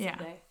that someday.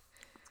 Yeah.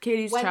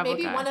 Katie's travel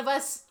maybe guide. one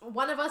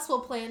of us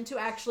will plan to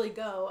actually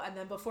go, and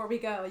then before we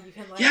go, you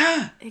can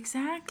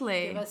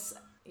exactly give us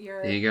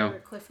your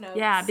cliff notes.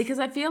 Yeah, because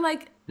I feel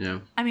like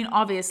I mean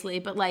obviously,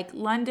 but like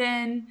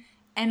London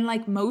and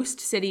like most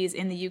cities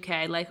in the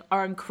UK like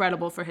are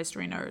incredible for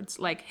history nerds.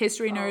 Like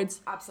history nerds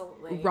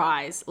absolutely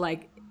rise.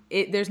 Like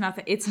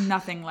it's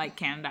nothing like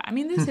Canada. I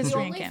mean, there's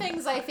history in Canada. The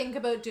only things I think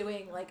about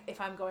doing, like if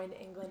I'm going to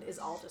England, is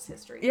all just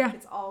history. Yeah, like,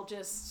 it's all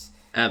just.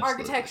 Absolutely.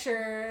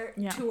 Architecture,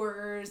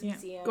 tours,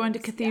 museums. Going to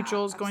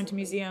cathedrals, going to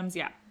museums,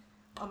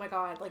 Oh my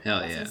god, like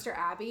Hell Westminster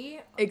Abbey.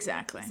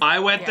 Exactly. I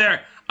went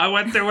there. I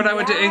went there when I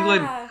went to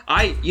England.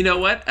 You know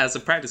what? As a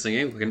practicing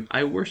Anglican,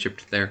 I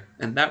worshipped there.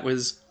 And that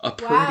was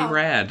pretty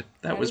rad.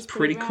 That was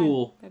pretty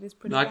cool. That is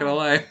pretty Not gonna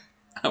lie.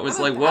 I was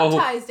like, whoa. I'm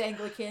baptized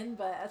Anglican,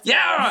 but...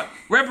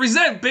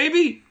 Represent,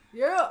 baby!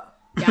 Yeah!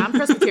 Yeah, I'm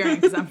Presbyterian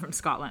because I'm from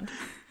Scotland.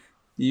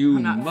 You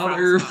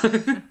mother...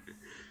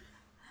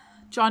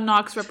 John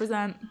Knox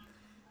represent...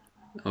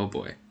 Oh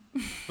boy.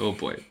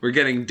 We're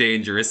getting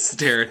dangerous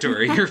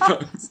territory here,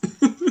 folks.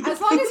 As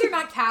long as you're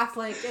not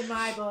Catholic in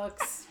my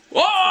books.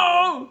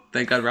 Whoa!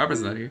 Thank God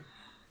Robin's not here.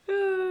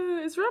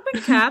 Is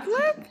Robin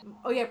Catholic?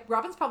 Oh yeah,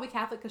 Robin's probably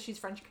Catholic because she's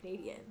French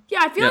Canadian. Yeah,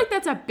 I feel like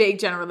that's a big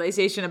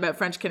generalization about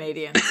French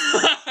Canadians.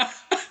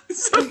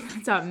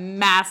 It's a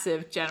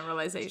massive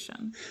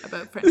generalization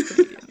about French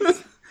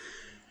Canadians.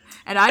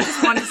 And I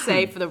just want to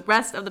say for the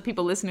rest of the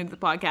people listening to the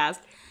podcast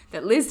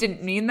that Liz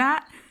didn't mean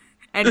that.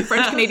 And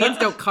French Canadians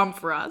don't come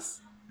for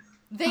us.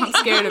 I'm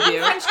scared of you.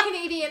 French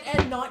Canadian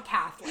and not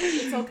Catholic.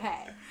 It's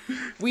okay.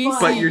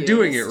 But you're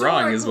doing it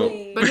wrong as well.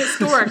 But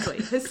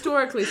historically,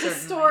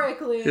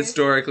 certainly.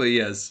 Historically,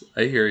 yes.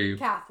 I hear you.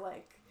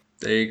 Catholic.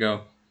 There you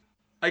go.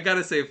 I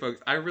gotta say,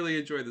 folks, I really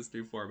enjoy this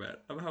new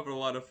format. I'm having a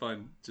lot of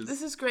fun.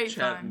 This is great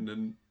chatting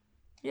fun.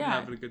 and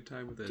having a good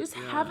time with it. Just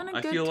having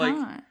a good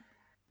time.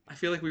 I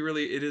feel like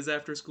it is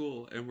after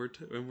school and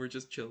we're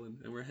just chilling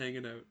and we're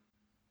hanging out.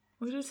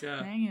 We're just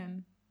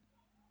hanging.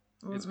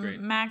 It's great.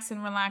 Max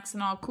and relax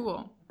and all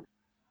cool.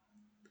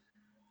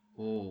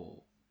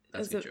 Oh,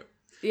 that's a joke.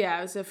 Yeah,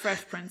 it was a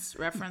Fresh Prince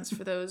reference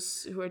for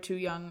those who are too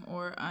young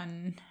or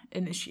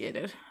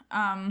uninitiated.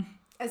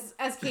 As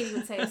Katie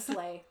would say,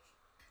 slay.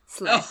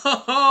 Slay.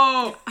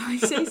 Oh! I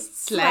say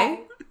slay.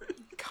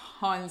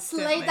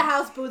 Constantly. Slay the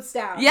house boots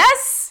down.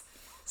 Yes!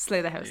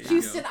 Slay the house down.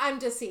 Houston, I'm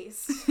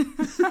deceased.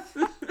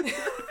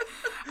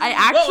 I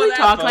actually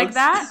talk like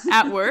that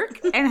at work,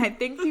 and I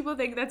think people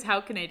think that's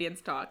how Canadians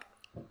talk.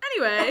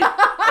 Anyway.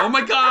 Oh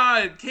my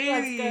God,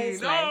 Katie!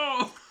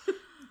 No!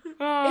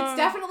 It's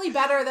definitely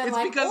better than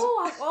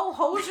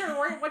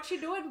Hoser, what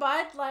you doing,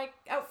 bud? Like,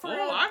 out for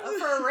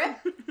a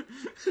rip?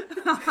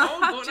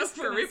 Going up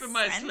for a rip in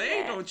my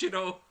sleigh, don't you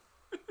know?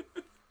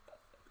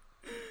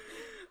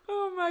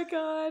 Oh my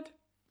God.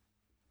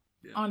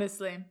 Yeah.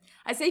 Honestly,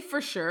 I say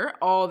for sure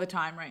all the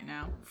time right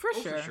now. For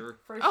sure.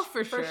 For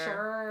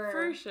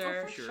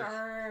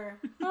sure.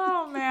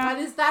 Oh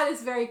man, that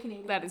is very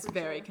Canadian. That is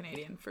very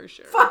Canadian for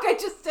sure. Fuck! I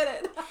just did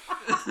it.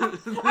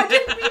 I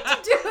didn't mean to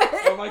do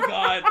it. Oh my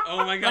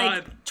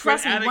god. Like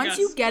trust me, Attica, once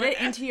you get square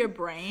it into your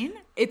brain,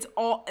 it's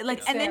all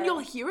like, and then fair. you'll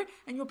hear it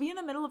and you'll be in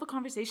the middle of a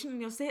conversation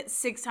and you'll say it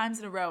 6 times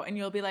in a row and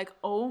you'll be like,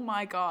 oh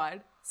my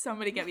God,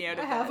 somebody get me out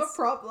of I have a this.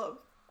 problem.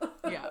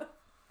 Yeah.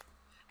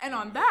 And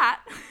on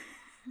that,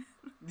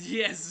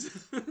 Yes.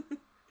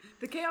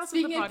 the chaos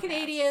Speaking of of the podcast.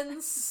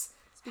 Canadians,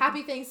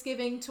 happy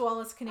Thanksgiving to all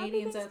us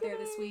Canadians out there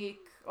this Thanksgiving. week.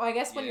 Well, I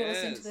guess when you're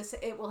listening to Yes. this,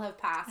 it will have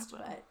passed, It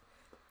will. but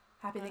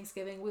happy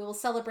Thanksgiving. We will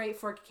celebrate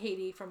for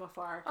Katie from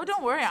afar. Oh,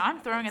 don't worry, I'm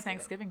throwing a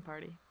Thanksgiving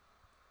party.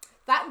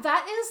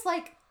 That is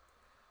like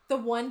the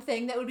one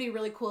thing that would be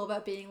really cool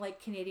about being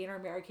like Canadian or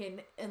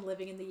American and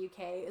living in the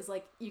UK is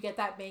like you get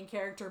that main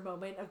character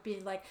moment of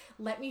being like,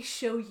 let me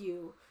show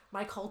you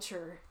my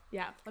culture.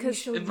 Yeah, Let me because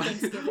show you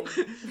Thanksgiving.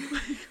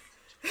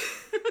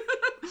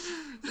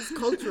 it's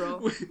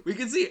cultural. We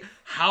can see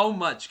how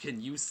much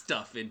can you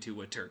stuff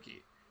into a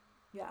turkey.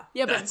 Yeah.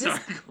 Yeah, but That's our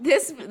goal.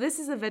 this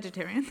is a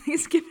vegetarian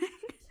Thanksgiving,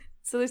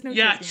 so there's no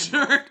Yeah, turkey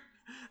sure.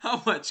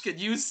 How much can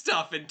you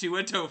stuff into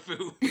a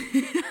tofu?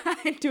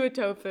 into a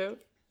tofu.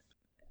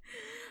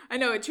 I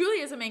know it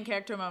truly is a main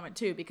character moment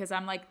too, because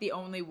I'm like the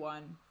only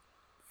one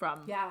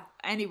from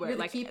anywhere, You're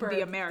the like keeper,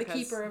 the Americas.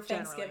 the keeper of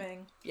generally.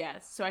 Thanksgiving.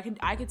 Yes, so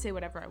I could say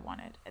whatever I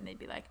wanted, and they'd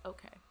be like,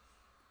 okay,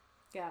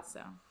 Yeah.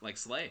 so Like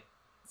Slay.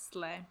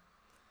 slay.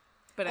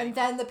 But And anyway,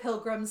 then the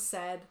pilgrims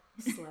said,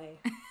 slay.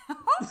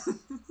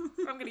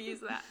 I'm gonna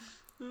use that.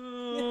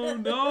 Oh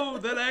no,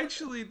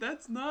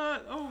 that's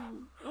not.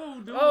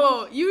 Oh no.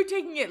 Oh, you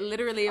taking it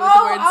literally with the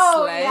word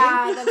slay.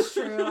 yeah, that's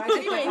true. I take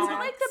Anyway, that it's not back.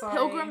 like the Sorry.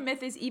 pilgrim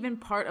myth is even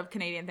part of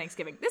Canadian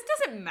Thanksgiving. This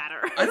doesn't matter.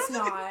 It's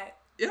not. I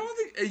don't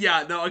think.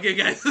 Yeah, no. Okay,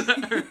 guys.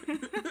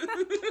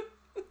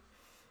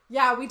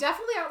 Yeah, we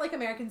definitely aren't like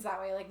Americans that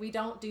way. Like, we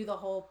don't do the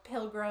whole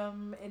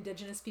pilgrim,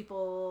 indigenous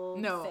people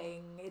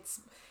thing.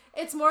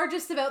 It's more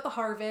just about the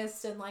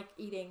harvest and, like,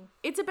 eating.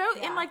 It's about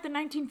in Yeah. like the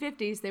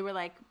 1950s. They were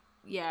like,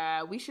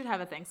 yeah, we should have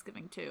a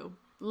Thanksgiving too.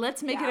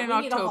 Let's make it in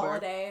we need a October.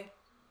 holiday.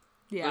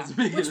 Yeah, Let's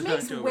make it Which in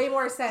makes October. way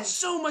more sense.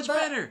 So much But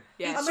better.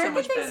 Yeah. It's so American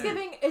much better.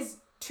 Thanksgiving is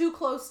too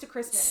close to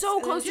Christmas. So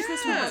And close it's to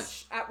too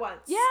Christmas. much at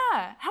once.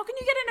 yeah. How can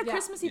you get in a Yeah.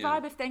 Christmassy Yeah.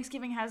 vibe if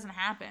Thanksgiving hasn't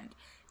happened?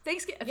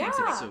 Thanksgiving. Yeah.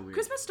 So weird.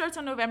 Christmas starts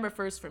on November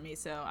 1st for me,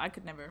 so I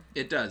could never.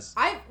 It does.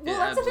 That's the thing.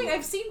 absolutely.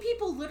 I've seen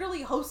people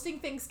literally hosting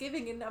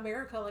Thanksgiving in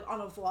America, like on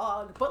a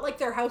vlog, but like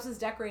their house is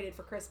decorated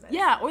for Christmas.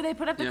 Yeah, or they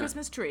put up the Yeah.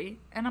 Christmas tree,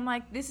 and I'm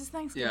like, this is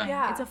Thanksgiving.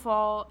 Yeah. It's a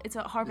fall. It's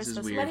a harvest is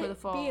festival weird. Let for the it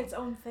fall. be its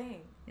own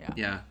thing.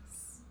 Yeah.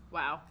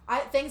 Wow.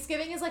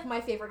 Thanksgiving is like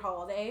my favorite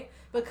holiday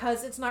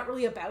because it's not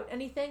really about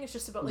anything. It's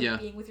just about like Yeah.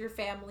 being with your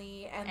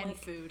family and like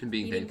food. And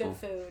being eating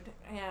thankful. good food.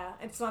 Yeah,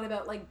 it's not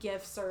about like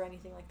gifts or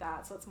anything like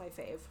that. So it's my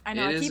fave. I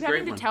know. It I is keep a having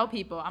great to one. tell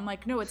people. I'm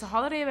like, no, it's a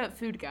holiday about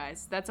food,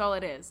 guys. That's all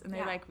it is. And they're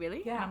Yeah. like,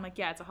 really? Yeah. And I'm like,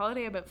 yeah, it's a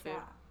holiday about food.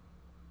 Yeah,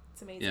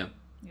 it's amazing. Yeah.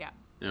 Yeah.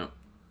 Yeah.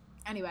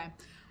 Anyway,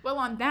 well,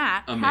 on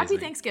that, happy Amazing.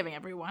 Thanksgiving,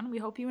 everyone. We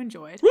hope you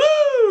enjoyed.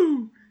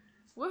 Woo!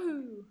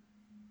 Woohoo!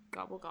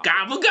 Gobble gobble.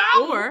 Gobble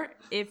gobble. Or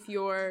if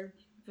you're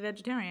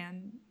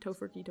vegetarian,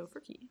 tofurkey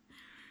tofurkey.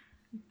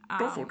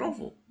 Tofu,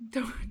 tofu.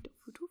 Tofu.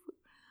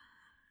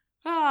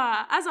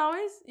 As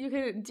always, you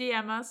can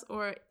DM us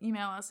or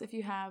email us if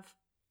you have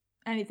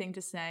anything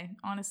to say.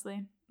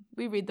 Honestly,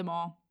 we read them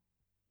all.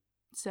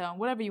 So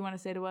whatever you want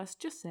to say to us,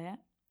 just say it.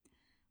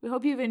 We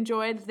hope you've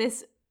enjoyed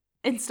this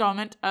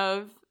installment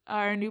of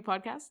our new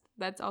podcast.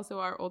 That's also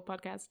our old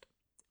podcast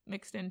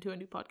mixed into a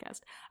new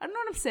podcast. I don't know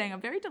what I'm saying.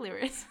 I'm very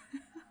delirious.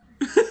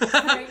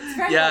 It's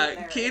very Yeah, late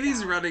there Katie's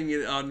right now. running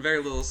it on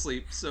very little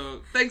sleep.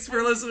 So thanks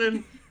for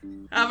listening.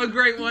 Have a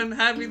great one.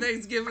 Happy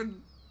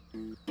Thanksgiving.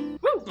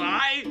 Woo!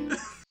 Bye.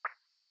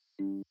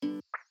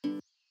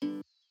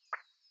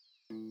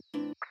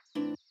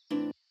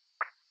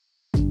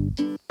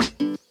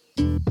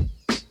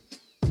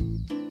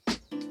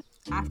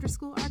 After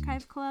School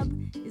Archive Club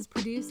is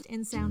produced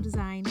and sound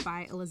designed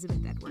by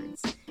Elizabeth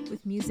Edwards,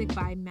 with music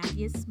by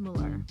Matthias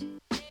Muller.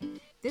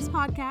 This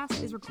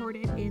podcast is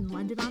recorded in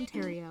London,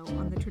 Ontario,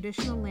 on the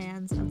traditional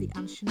lands of the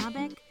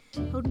Anishinaabe,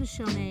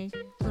 Haudenosaunee,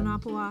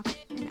 Lenape,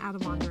 and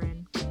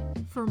Audouinderin.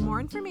 For more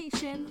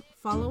information,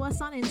 follow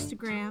us on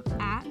Instagram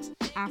at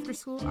After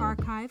School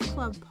Archive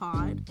Club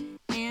Pod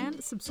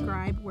and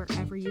subscribe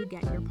wherever you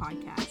get your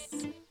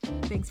podcasts.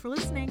 Thanks for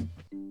listening.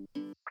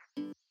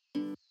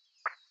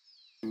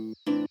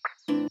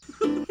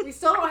 We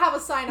still don't have a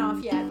sign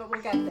off yet, but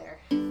we'll get there.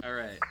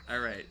 All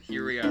right.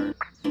 Here we are.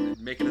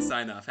 Making a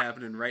sign off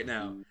happening right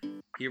now.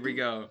 Here we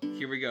go.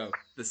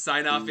 The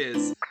sign off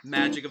is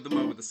magic of the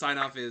moment. The sign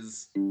off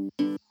is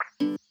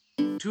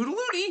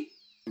Toodaloonie.